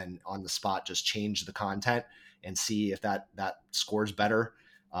then on the spot just change the content and see if that scores better.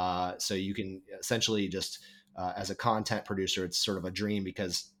 So you can essentially just, as a content producer, it's sort of a dream,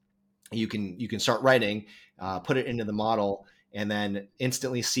 because you can start writing, put it into the model, and then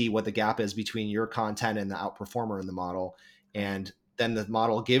instantly see what the gap is between your content and the outperformer in the model. And then the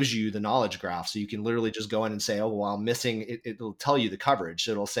model gives you the knowledge graph. So you can literally just go in and say, oh, well, I'm missing, it'll tell you the coverage.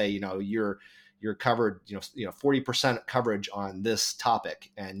 So it'll say, you're covered, 40% coverage on this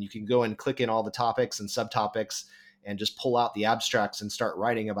topic. And you can go and click in all the topics and subtopics and just pull out the abstracts and start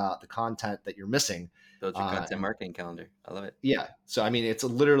writing about the content that you're missing. Build your content marketing calendar. I love it. Yeah. So, I mean, it's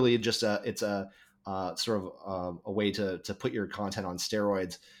literally just a sort of a way to put your content on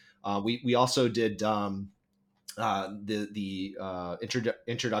steroids. We also did the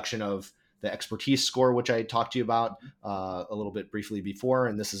introduction of the expertise score, which I talked to you about a little bit briefly before.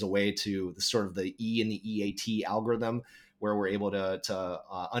 And this is a way to sort of the E and the EAT algorithm, where we're able to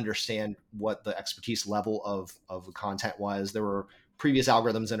understand what the expertise level of the content was. There were previous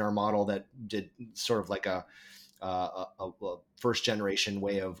algorithms in our model that did sort of like a first generation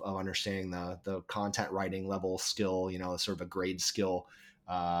way of understanding the content writing level skill, sort of a grade skill.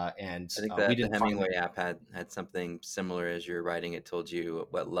 And I think that the Hemingway app had something similar. As you're writing, it told you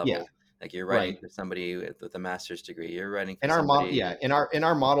what level. Yeah. Like you're writing for somebody with a master's degree. You're writing for somebody. In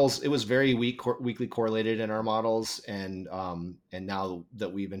our models, it was very weakly correlated in our models, and now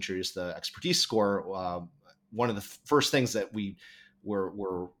that we've introduced the expertise score, one of the first things that we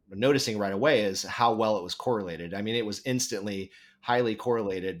were noticing right away is how well it was correlated. I mean, it was instantly highly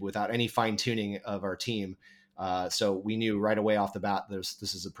correlated without any fine tuning of our team. So we knew right away off the bat this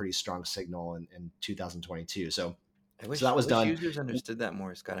is a pretty strong signal in 2022. So that was done. Users understood that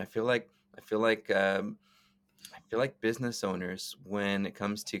more, Scott. I feel like I feel like business owners, when it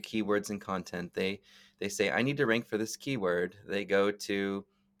comes to keywords and content, they say, I need to rank for this keyword. They go to,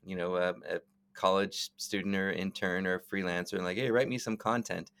 a college student or intern or freelancer and like, hey, write me some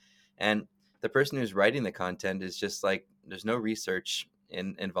content. And the person who's writing the content is just like, there's no research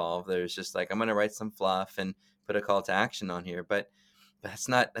involved. There's just like, I'm going to write some fluff and put a call to action on here. But that's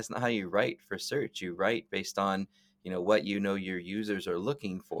not how you write for search. You write based on what your users are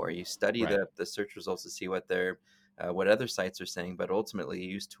looking for. You study Right. the search results to see what other sites are saying, but ultimately you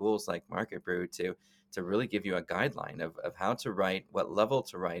use tools like Market Brew to really give you a guideline of how to write, what level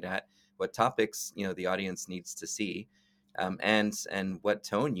to write at, what topics the audience needs to see, and what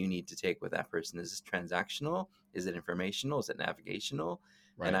tone you need to take with that person. Is this transactional? Is it informational? Is it navigational?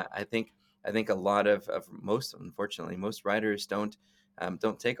 And Right. I think a lot of unfortunately most writers don't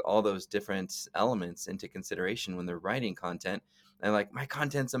take all those different elements into consideration when they're writing content. And like, my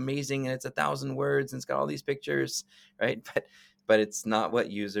content's amazing and it's 1,000 words and it's got all these pictures, right? But it's not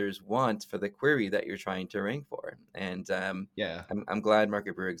what users want for the query that you're trying to rank for. And Yeah. I'm glad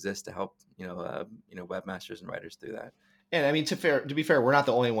Market Brew exists to help webmasters and writers do that. And I mean, to be fair, we're not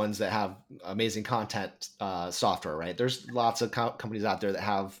the only ones that have amazing content software, right? There's lots of companies out there that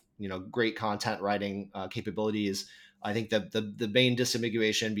have great content writing capabilities. I think that the main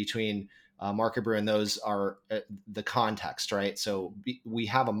disambiguation between Market Brew and those are the context, right? So we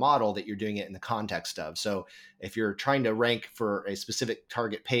have a model that you're doing it in the context of. So if you're trying to rank for a specific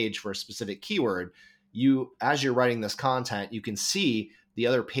target page for a specific keyword, as you're writing this content, you can see the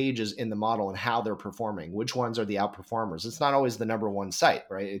other pages in the model and how they're performing. Which ones are the outperformers? It's not always the number one site,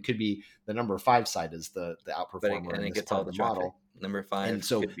 right? It could be the number 5 site is the outperformer in It this gets part all of the the traffic. model. Number 5 And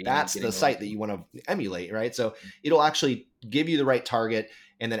so could be that's the site that you want to emulate, right? So it'll actually give you the right target.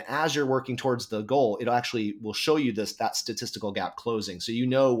 And then as you're working towards the goal, it actually will show you that statistical gap closing. So you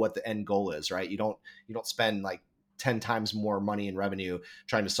know what the end goal is, right? You don't spend like 10 times more money in revenue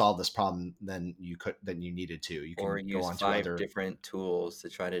trying to solve this problem than you needed to. You or can go use on to 5 other different tools to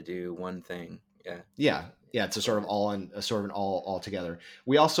try to do one thing. Yeah. It's a sort of an all together.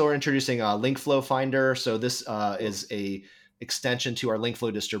 We also are introducing a link flow finder. So this is a extension to our link flow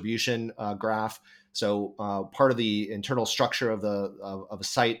distribution graph. So part of the internal structure of a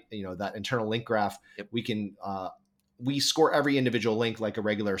site, that internal link graph, Yep. we score every individual link like a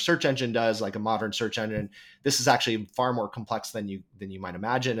regular search engine does, like a modern search engine. This is actually far more complex than you might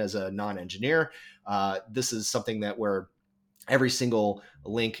imagine as a non-engineer. This is something that where every single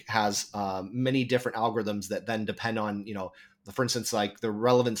link has many different algorithms that then depend on, for instance, like the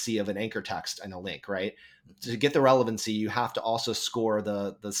relevancy of an anchor text in a link, right? To get the relevancy, you have to also score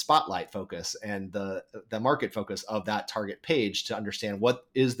the spotlight focus and the market focus of that target page to understand what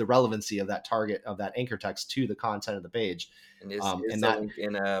is the relevancy of that target of that anchor text to the content of the page. And is And the that link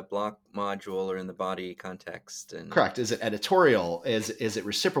in a block module or in the body context? And correct. Is it editorial? Is it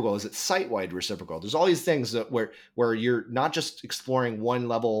reciprocal? Is it site-wide reciprocal? There's all these things that where you're not just exploring one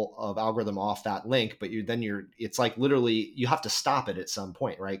level of algorithm off that link, but it's like literally you have to stop it at some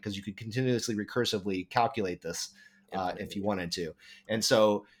point, right? Because you could continuously recursively calculate this if you wanted to. And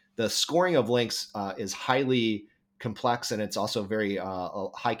so the scoring of links is highly complex, and it's also very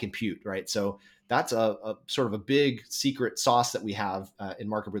high compute, right? So that's a sort of a big secret sauce that we have in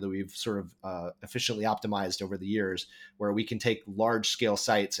Market Brew that we've sort of efficiently optimized over the years, where we can take large scale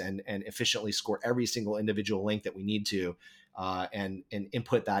sites and efficiently score every single individual link that we need to, and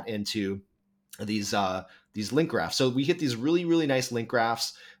input that into these link graphs. So we get these really, really nice link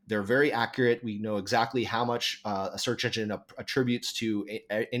graphs. They're very accurate. We know exactly how much a search engine attributes to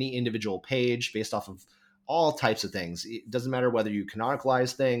any individual page based off of all types of things. It doesn't matter whether you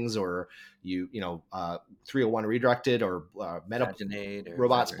canonicalize things or you 301 redirected or meta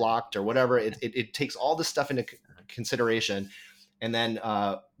robots blocked or whatever. It takes all this stuff into consideration, and then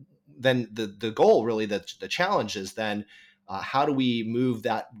the goal, really, the challenge is then how do we move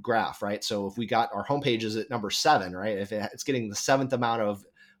that graph, right? So if we got our homepage is at number 7, right? If it's getting the 7th amount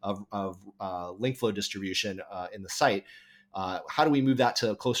of link flow distribution in the site, how do we move that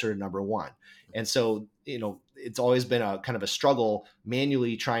to closer to number 1? And so, it's always been a kind of a struggle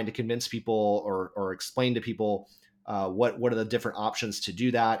manually trying to convince people or explain to people what are the different options to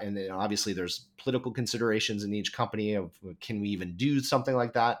do that. And then obviously there's political considerations in each company of can we even do something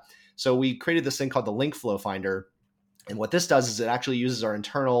like that? So we created this thing called the Link Flow Finder. And what this does is it actually uses our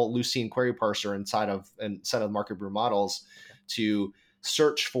internal Lucene query parser inside of Market Brew models to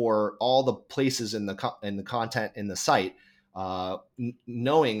search for all the places in the content in the site,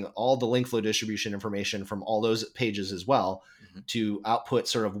 knowing all the link flow distribution information from all those pages as well, to output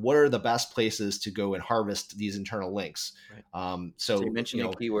sort of what are the best places to go and harvest these internal links. Right. So you mentioned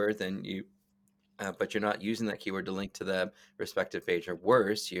a keyword, and but you're not using that keyword to link to the respective page. Or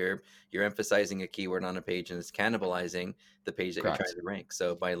worse, you're emphasizing a keyword on a page and it's cannibalizing the page that you're trying Correct. to rank.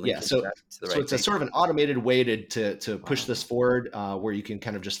 So by Yeah. linking So that to the so right it's a page. sort of an automated way to push Wow. this forward, where you can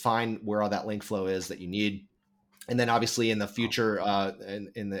kind of just find where all that link flow is that you need. And then obviously in the future,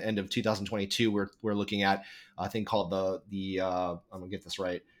 in the end of 2022, we're looking at a thing called the I'm gonna get this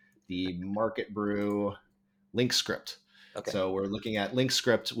right, the Market Brew link script. Okay. So we're looking at link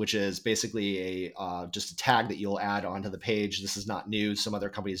script, which is basically just a tag that you'll add onto the page. This is not new. Some other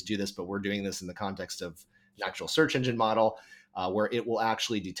companies do this, but we're doing this in the context of an actual search engine model, where it will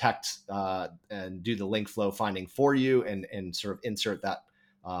actually detect and do the link flow finding for you, and sort of insert that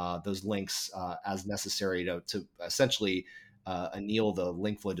those links as necessary to essentially anneal the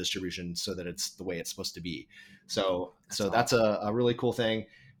link flow distribution so that it's the way it's supposed to be. So that's a really cool thing.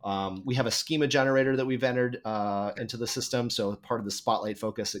 We have a schema generator that we've entered into the system. So part of the Spotlight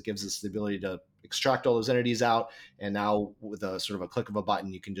focus, it gives us the ability to extract all those entities out. And now with a sort of a click of a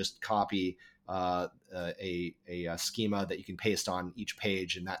button, you can just copy a schema that you can paste on each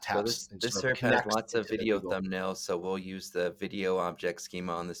page, and that taps. So this sort of SERP has connects lots of into the video Google. thumbnails, so we'll use the video object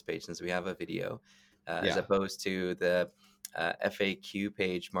schema on this page since we have a video, as Yeah. opposed to the FAQ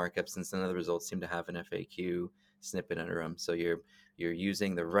page markup, since none of the results seem to have an FAQ snippet under them. So you're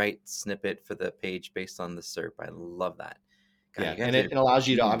using the right snippet for the page based on the SERP. I love that. God, Yeah, you guys and are it allows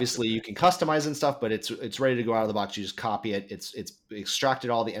you to, geniuses obviously with you can customize and stuff, but it's ready to go out of the box. You just copy it. It's extracted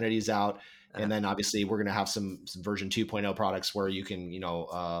all the entities out, it. and then obviously we're going to have some version 2.0 products where you can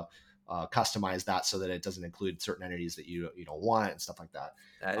customize that so that it doesn't include certain entities that you don't want and stuff like that.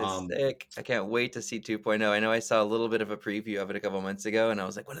 That is sick. I can't wait to see 2.0. I know I saw a little bit of a preview of it a couple months ago, and I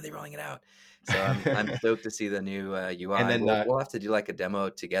was like, when are they rolling it out? So I'm stoked to see the new UI. And then We'll have to do like a demo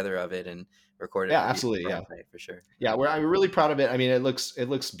together of it and record it yeah, for the absolutely, yeah. website for sure. Yeah, I'm really proud of it. I mean, it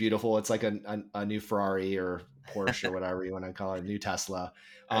looks beautiful. It's like a new Ferrari or Porsche or whatever you want to call it, a new Tesla.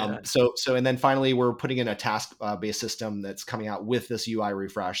 So and then finally, we're putting in a task based system that's coming out with this UI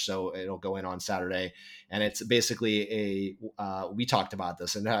refresh. So it'll go in on Saturday, and it's basically we talked about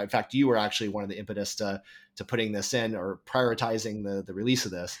this, and in fact, you were actually one of the impetus to putting this in or prioritizing the release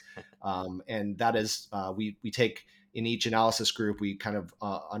of this, and that is we take. In each analysis group, we kind of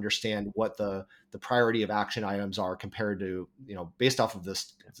understand what the priority of action items are compared to, based off of the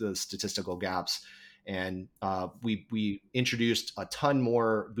statistical gaps. And we introduced a ton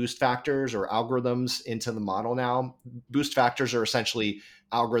more boost factors or algorithms into the model now. Boost factors are essentially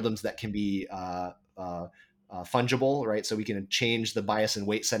algorithms that can be fungible, right? So we can change the bias and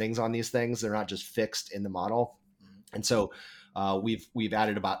weight settings on these things. They're not just fixed in the model. And so we've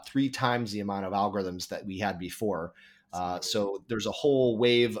added about 3 times the amount of algorithms that we had before. So there's a whole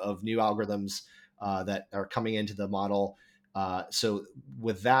wave of new algorithms that are coming into the model. So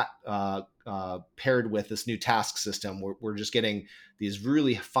with that paired with this new task system, we're just getting these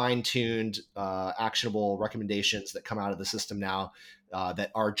really fine-tuned, actionable recommendations that come out of the system now that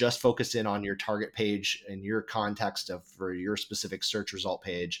are just focused in on your target page and your context for your specific search result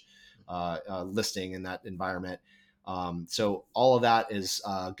page listing in that environment. So all of that is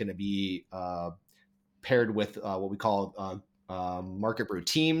going to be paired with what we call Market Brew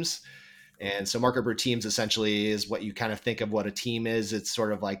teams. And so Market Brew teams essentially is what you kind of think of what a team is. It's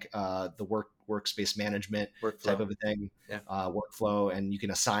sort of like the workspace management Workflow. type of a thing, Yeah. Workflow, and you can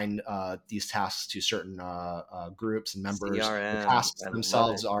assign these tasks to certain groups and members. CRM, the tasks I love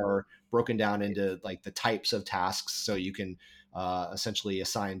themselves it. are broken down into like the types of tasks, so you can essentially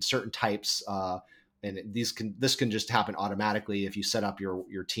assign certain types. And this can just happen automatically if you set up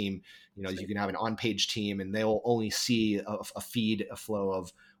your team. You can have an on-page team, and they will only see a feed, a flow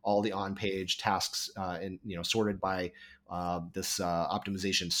of all the on-page tasks, and sorted by this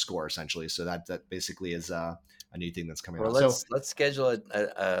optimization score essentially. So that basically is a new thing that's coming out. Let's schedule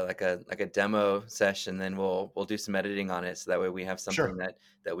a demo session, then we'll do some editing on it, so that way we have something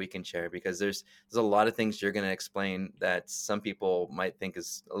that we can share, because there's a lot of things you're going to explain that some people might think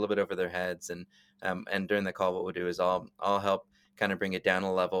is a little bit over their heads, and during the call what we'll do is I'll help kind of bring it down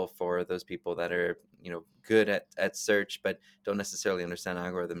a level for those people that are good at search but don't necessarily understand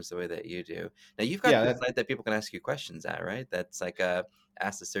algorithms the way that you do. Now you've got a site that people can ask you questions at, right? That's like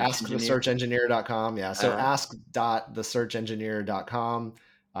ask the search engineer. AskTheSearchEngineer.com. Yeah. So ask.thesearchengineer.com.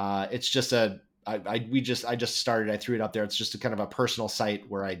 It's just I just started. I threw it up there. It's just a kind of a personal site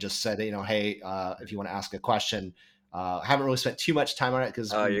where I just said, hey, if you want to ask a question, Haven't really spent too much time on it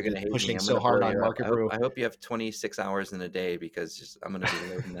because Oh, you're we've gonna been hate me. pushing I'm so gonna blow hard on you up. Market Brew. I hope you have 26 hours in a day because I'm gonna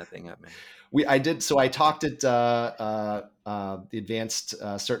be loading that thing up, man. I talked at the Advanced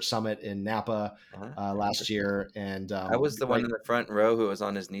Search Summit in Napa last year, and I was the one in the front row who was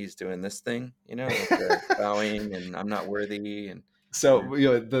on his knees doing this thing, like the bowing and I'm not worthy. And so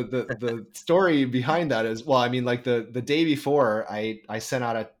the story behind that is, well, I mean, like the day before, I sent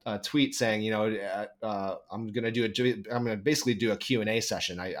out a tweet saying, I'm gonna basically do a Q&A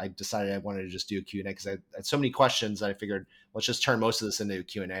session. I decided I wanted to just do a Q&A because I had so many questions. I figured let's just turn most of this into a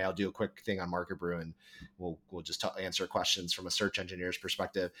Q&A. I'll do a quick thing on Market Brew and we'll just answer questions from a search engineer's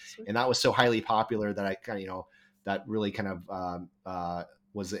perspective. And that was so highly popular that I kind of that really kind of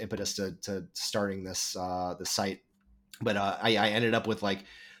was the impetus to starting this site. But I ended up with like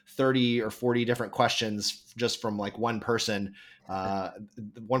 30 or 40 different questions just from like one person.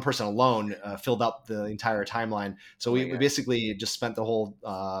 One person alone filled up the entire timeline. So we basically just spent the whole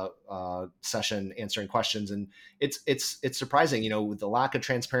session answering questions, and it's surprising, with the lack of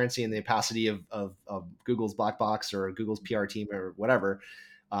transparency and the opacity of Google's black box or Google's PR team or whatever.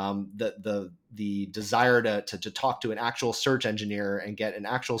 The desire to talk to an actual search engineer and get an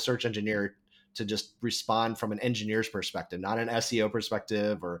actual search engineer to just respond from an engineer's perspective, not an SEO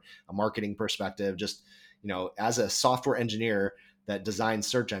perspective or a marketing perspective. Just, as a software engineer that designs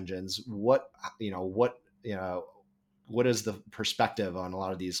search engines, what is the perspective on a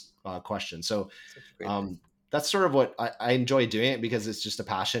lot of these questions? So that's sort of what I enjoy doing it, because it's just a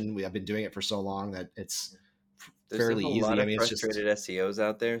passion. I've been doing it for so long that it's fairly easy. There's a lot of frustrated SEOs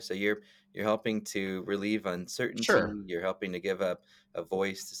out there. So you're helping to relieve uncertainty. Sure. You're helping to give a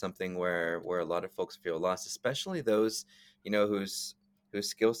voice to something where a lot of folks feel lost, especially those, whose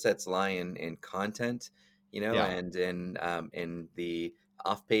skill sets lie in content, and in the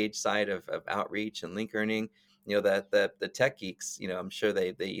off-page side of outreach and link earning. That the tech geeks, I'm sure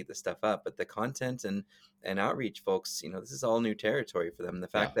they eat the stuff up, but the content and outreach folks, this is all new territory for them. The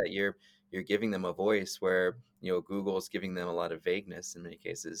fact that you're giving them a voice where Google's giving them a lot of vagueness in many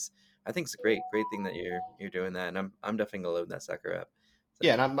cases, I think it's a great thing that you're doing that, and I'm definitely gonna load that sucker up. So.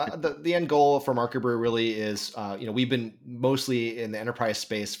 Yeah, and the end goal for Market Brew really is, we've been mostly in the enterprise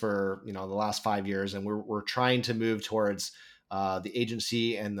space for the last 5 years, and we're trying to move towards the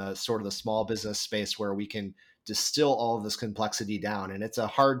agency and the sort of the small business space where we can distill all of this complexity down. And it's a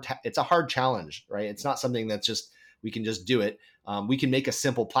hard challenge, right? It's not something that's just we can just do it. We can make a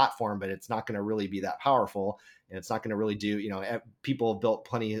simple platform, but it's not going to really be that powerful, and it's not going to really do. People have built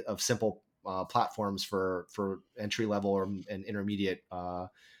plenty of simple platforms for entry level and intermediate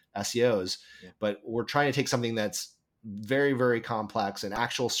SEOs, but we're trying to take something that's very, very complex, an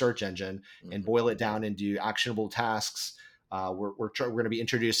actual search engine, and boil it down into actionable tasks. We're going to be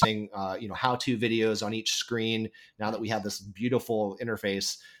introducing how-to videos on each screen. Now that we have this beautiful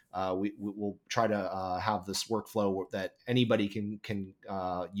interface, we'll try to have this workflow that anybody can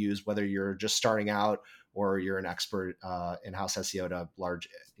use, whether you're just starting out or you're an expert in-house SEO to large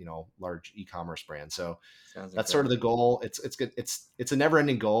e-commerce brand. So that's sort of the goal. It's good. It's a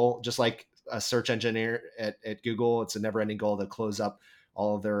never-ending goal, just like a search engineer at Google. It's a never-ending goal to close up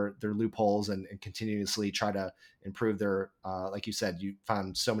all of their loopholes and continuously try to improve their, like you said, you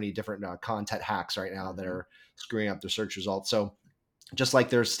found so many different content hacks right now that are screwing up their search results. So just like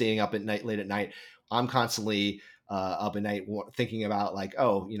they're staying up at night, late at night, I'm constantly up at night thinking about like,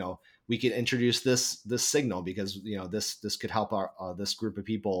 we could introduce this signal because, this could help our this group of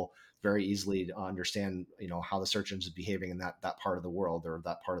people very easily to understand, how the search engine is behaving in that part of the world or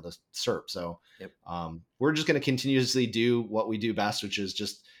that part of the SERP. So we're just going to continuously do what we do best, which is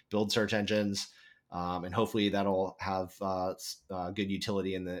just build search engines. And hopefully that'll have good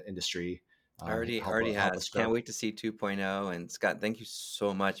utility in the industry. Already has. Can't wait to see 2.0. And Scott, thank you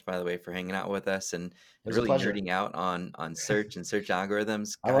so much, by the way, for hanging out with us and really nerding out on search and search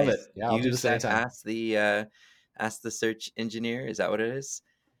algorithms. I love it. Yeah, I'll do this anytime. Ask the search engineer. Is that what it is?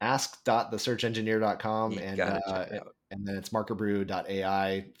 ask.thesearchengineer.com and then it's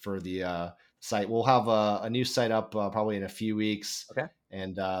marketbrew.ai for the site. We'll have a new site up probably in a few weeks. Okay.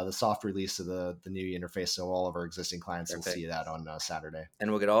 And the soft release of the new interface, so all of our existing clients will see that on Saturday.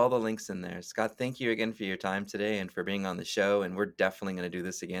 And we'll get all the links in there. Scott, thank you again for your time today and for being on the show. And we're definitely going to do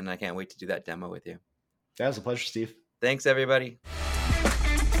this again. I can't wait to do that demo with you. That was a pleasure, Steve. Thanks, everybody.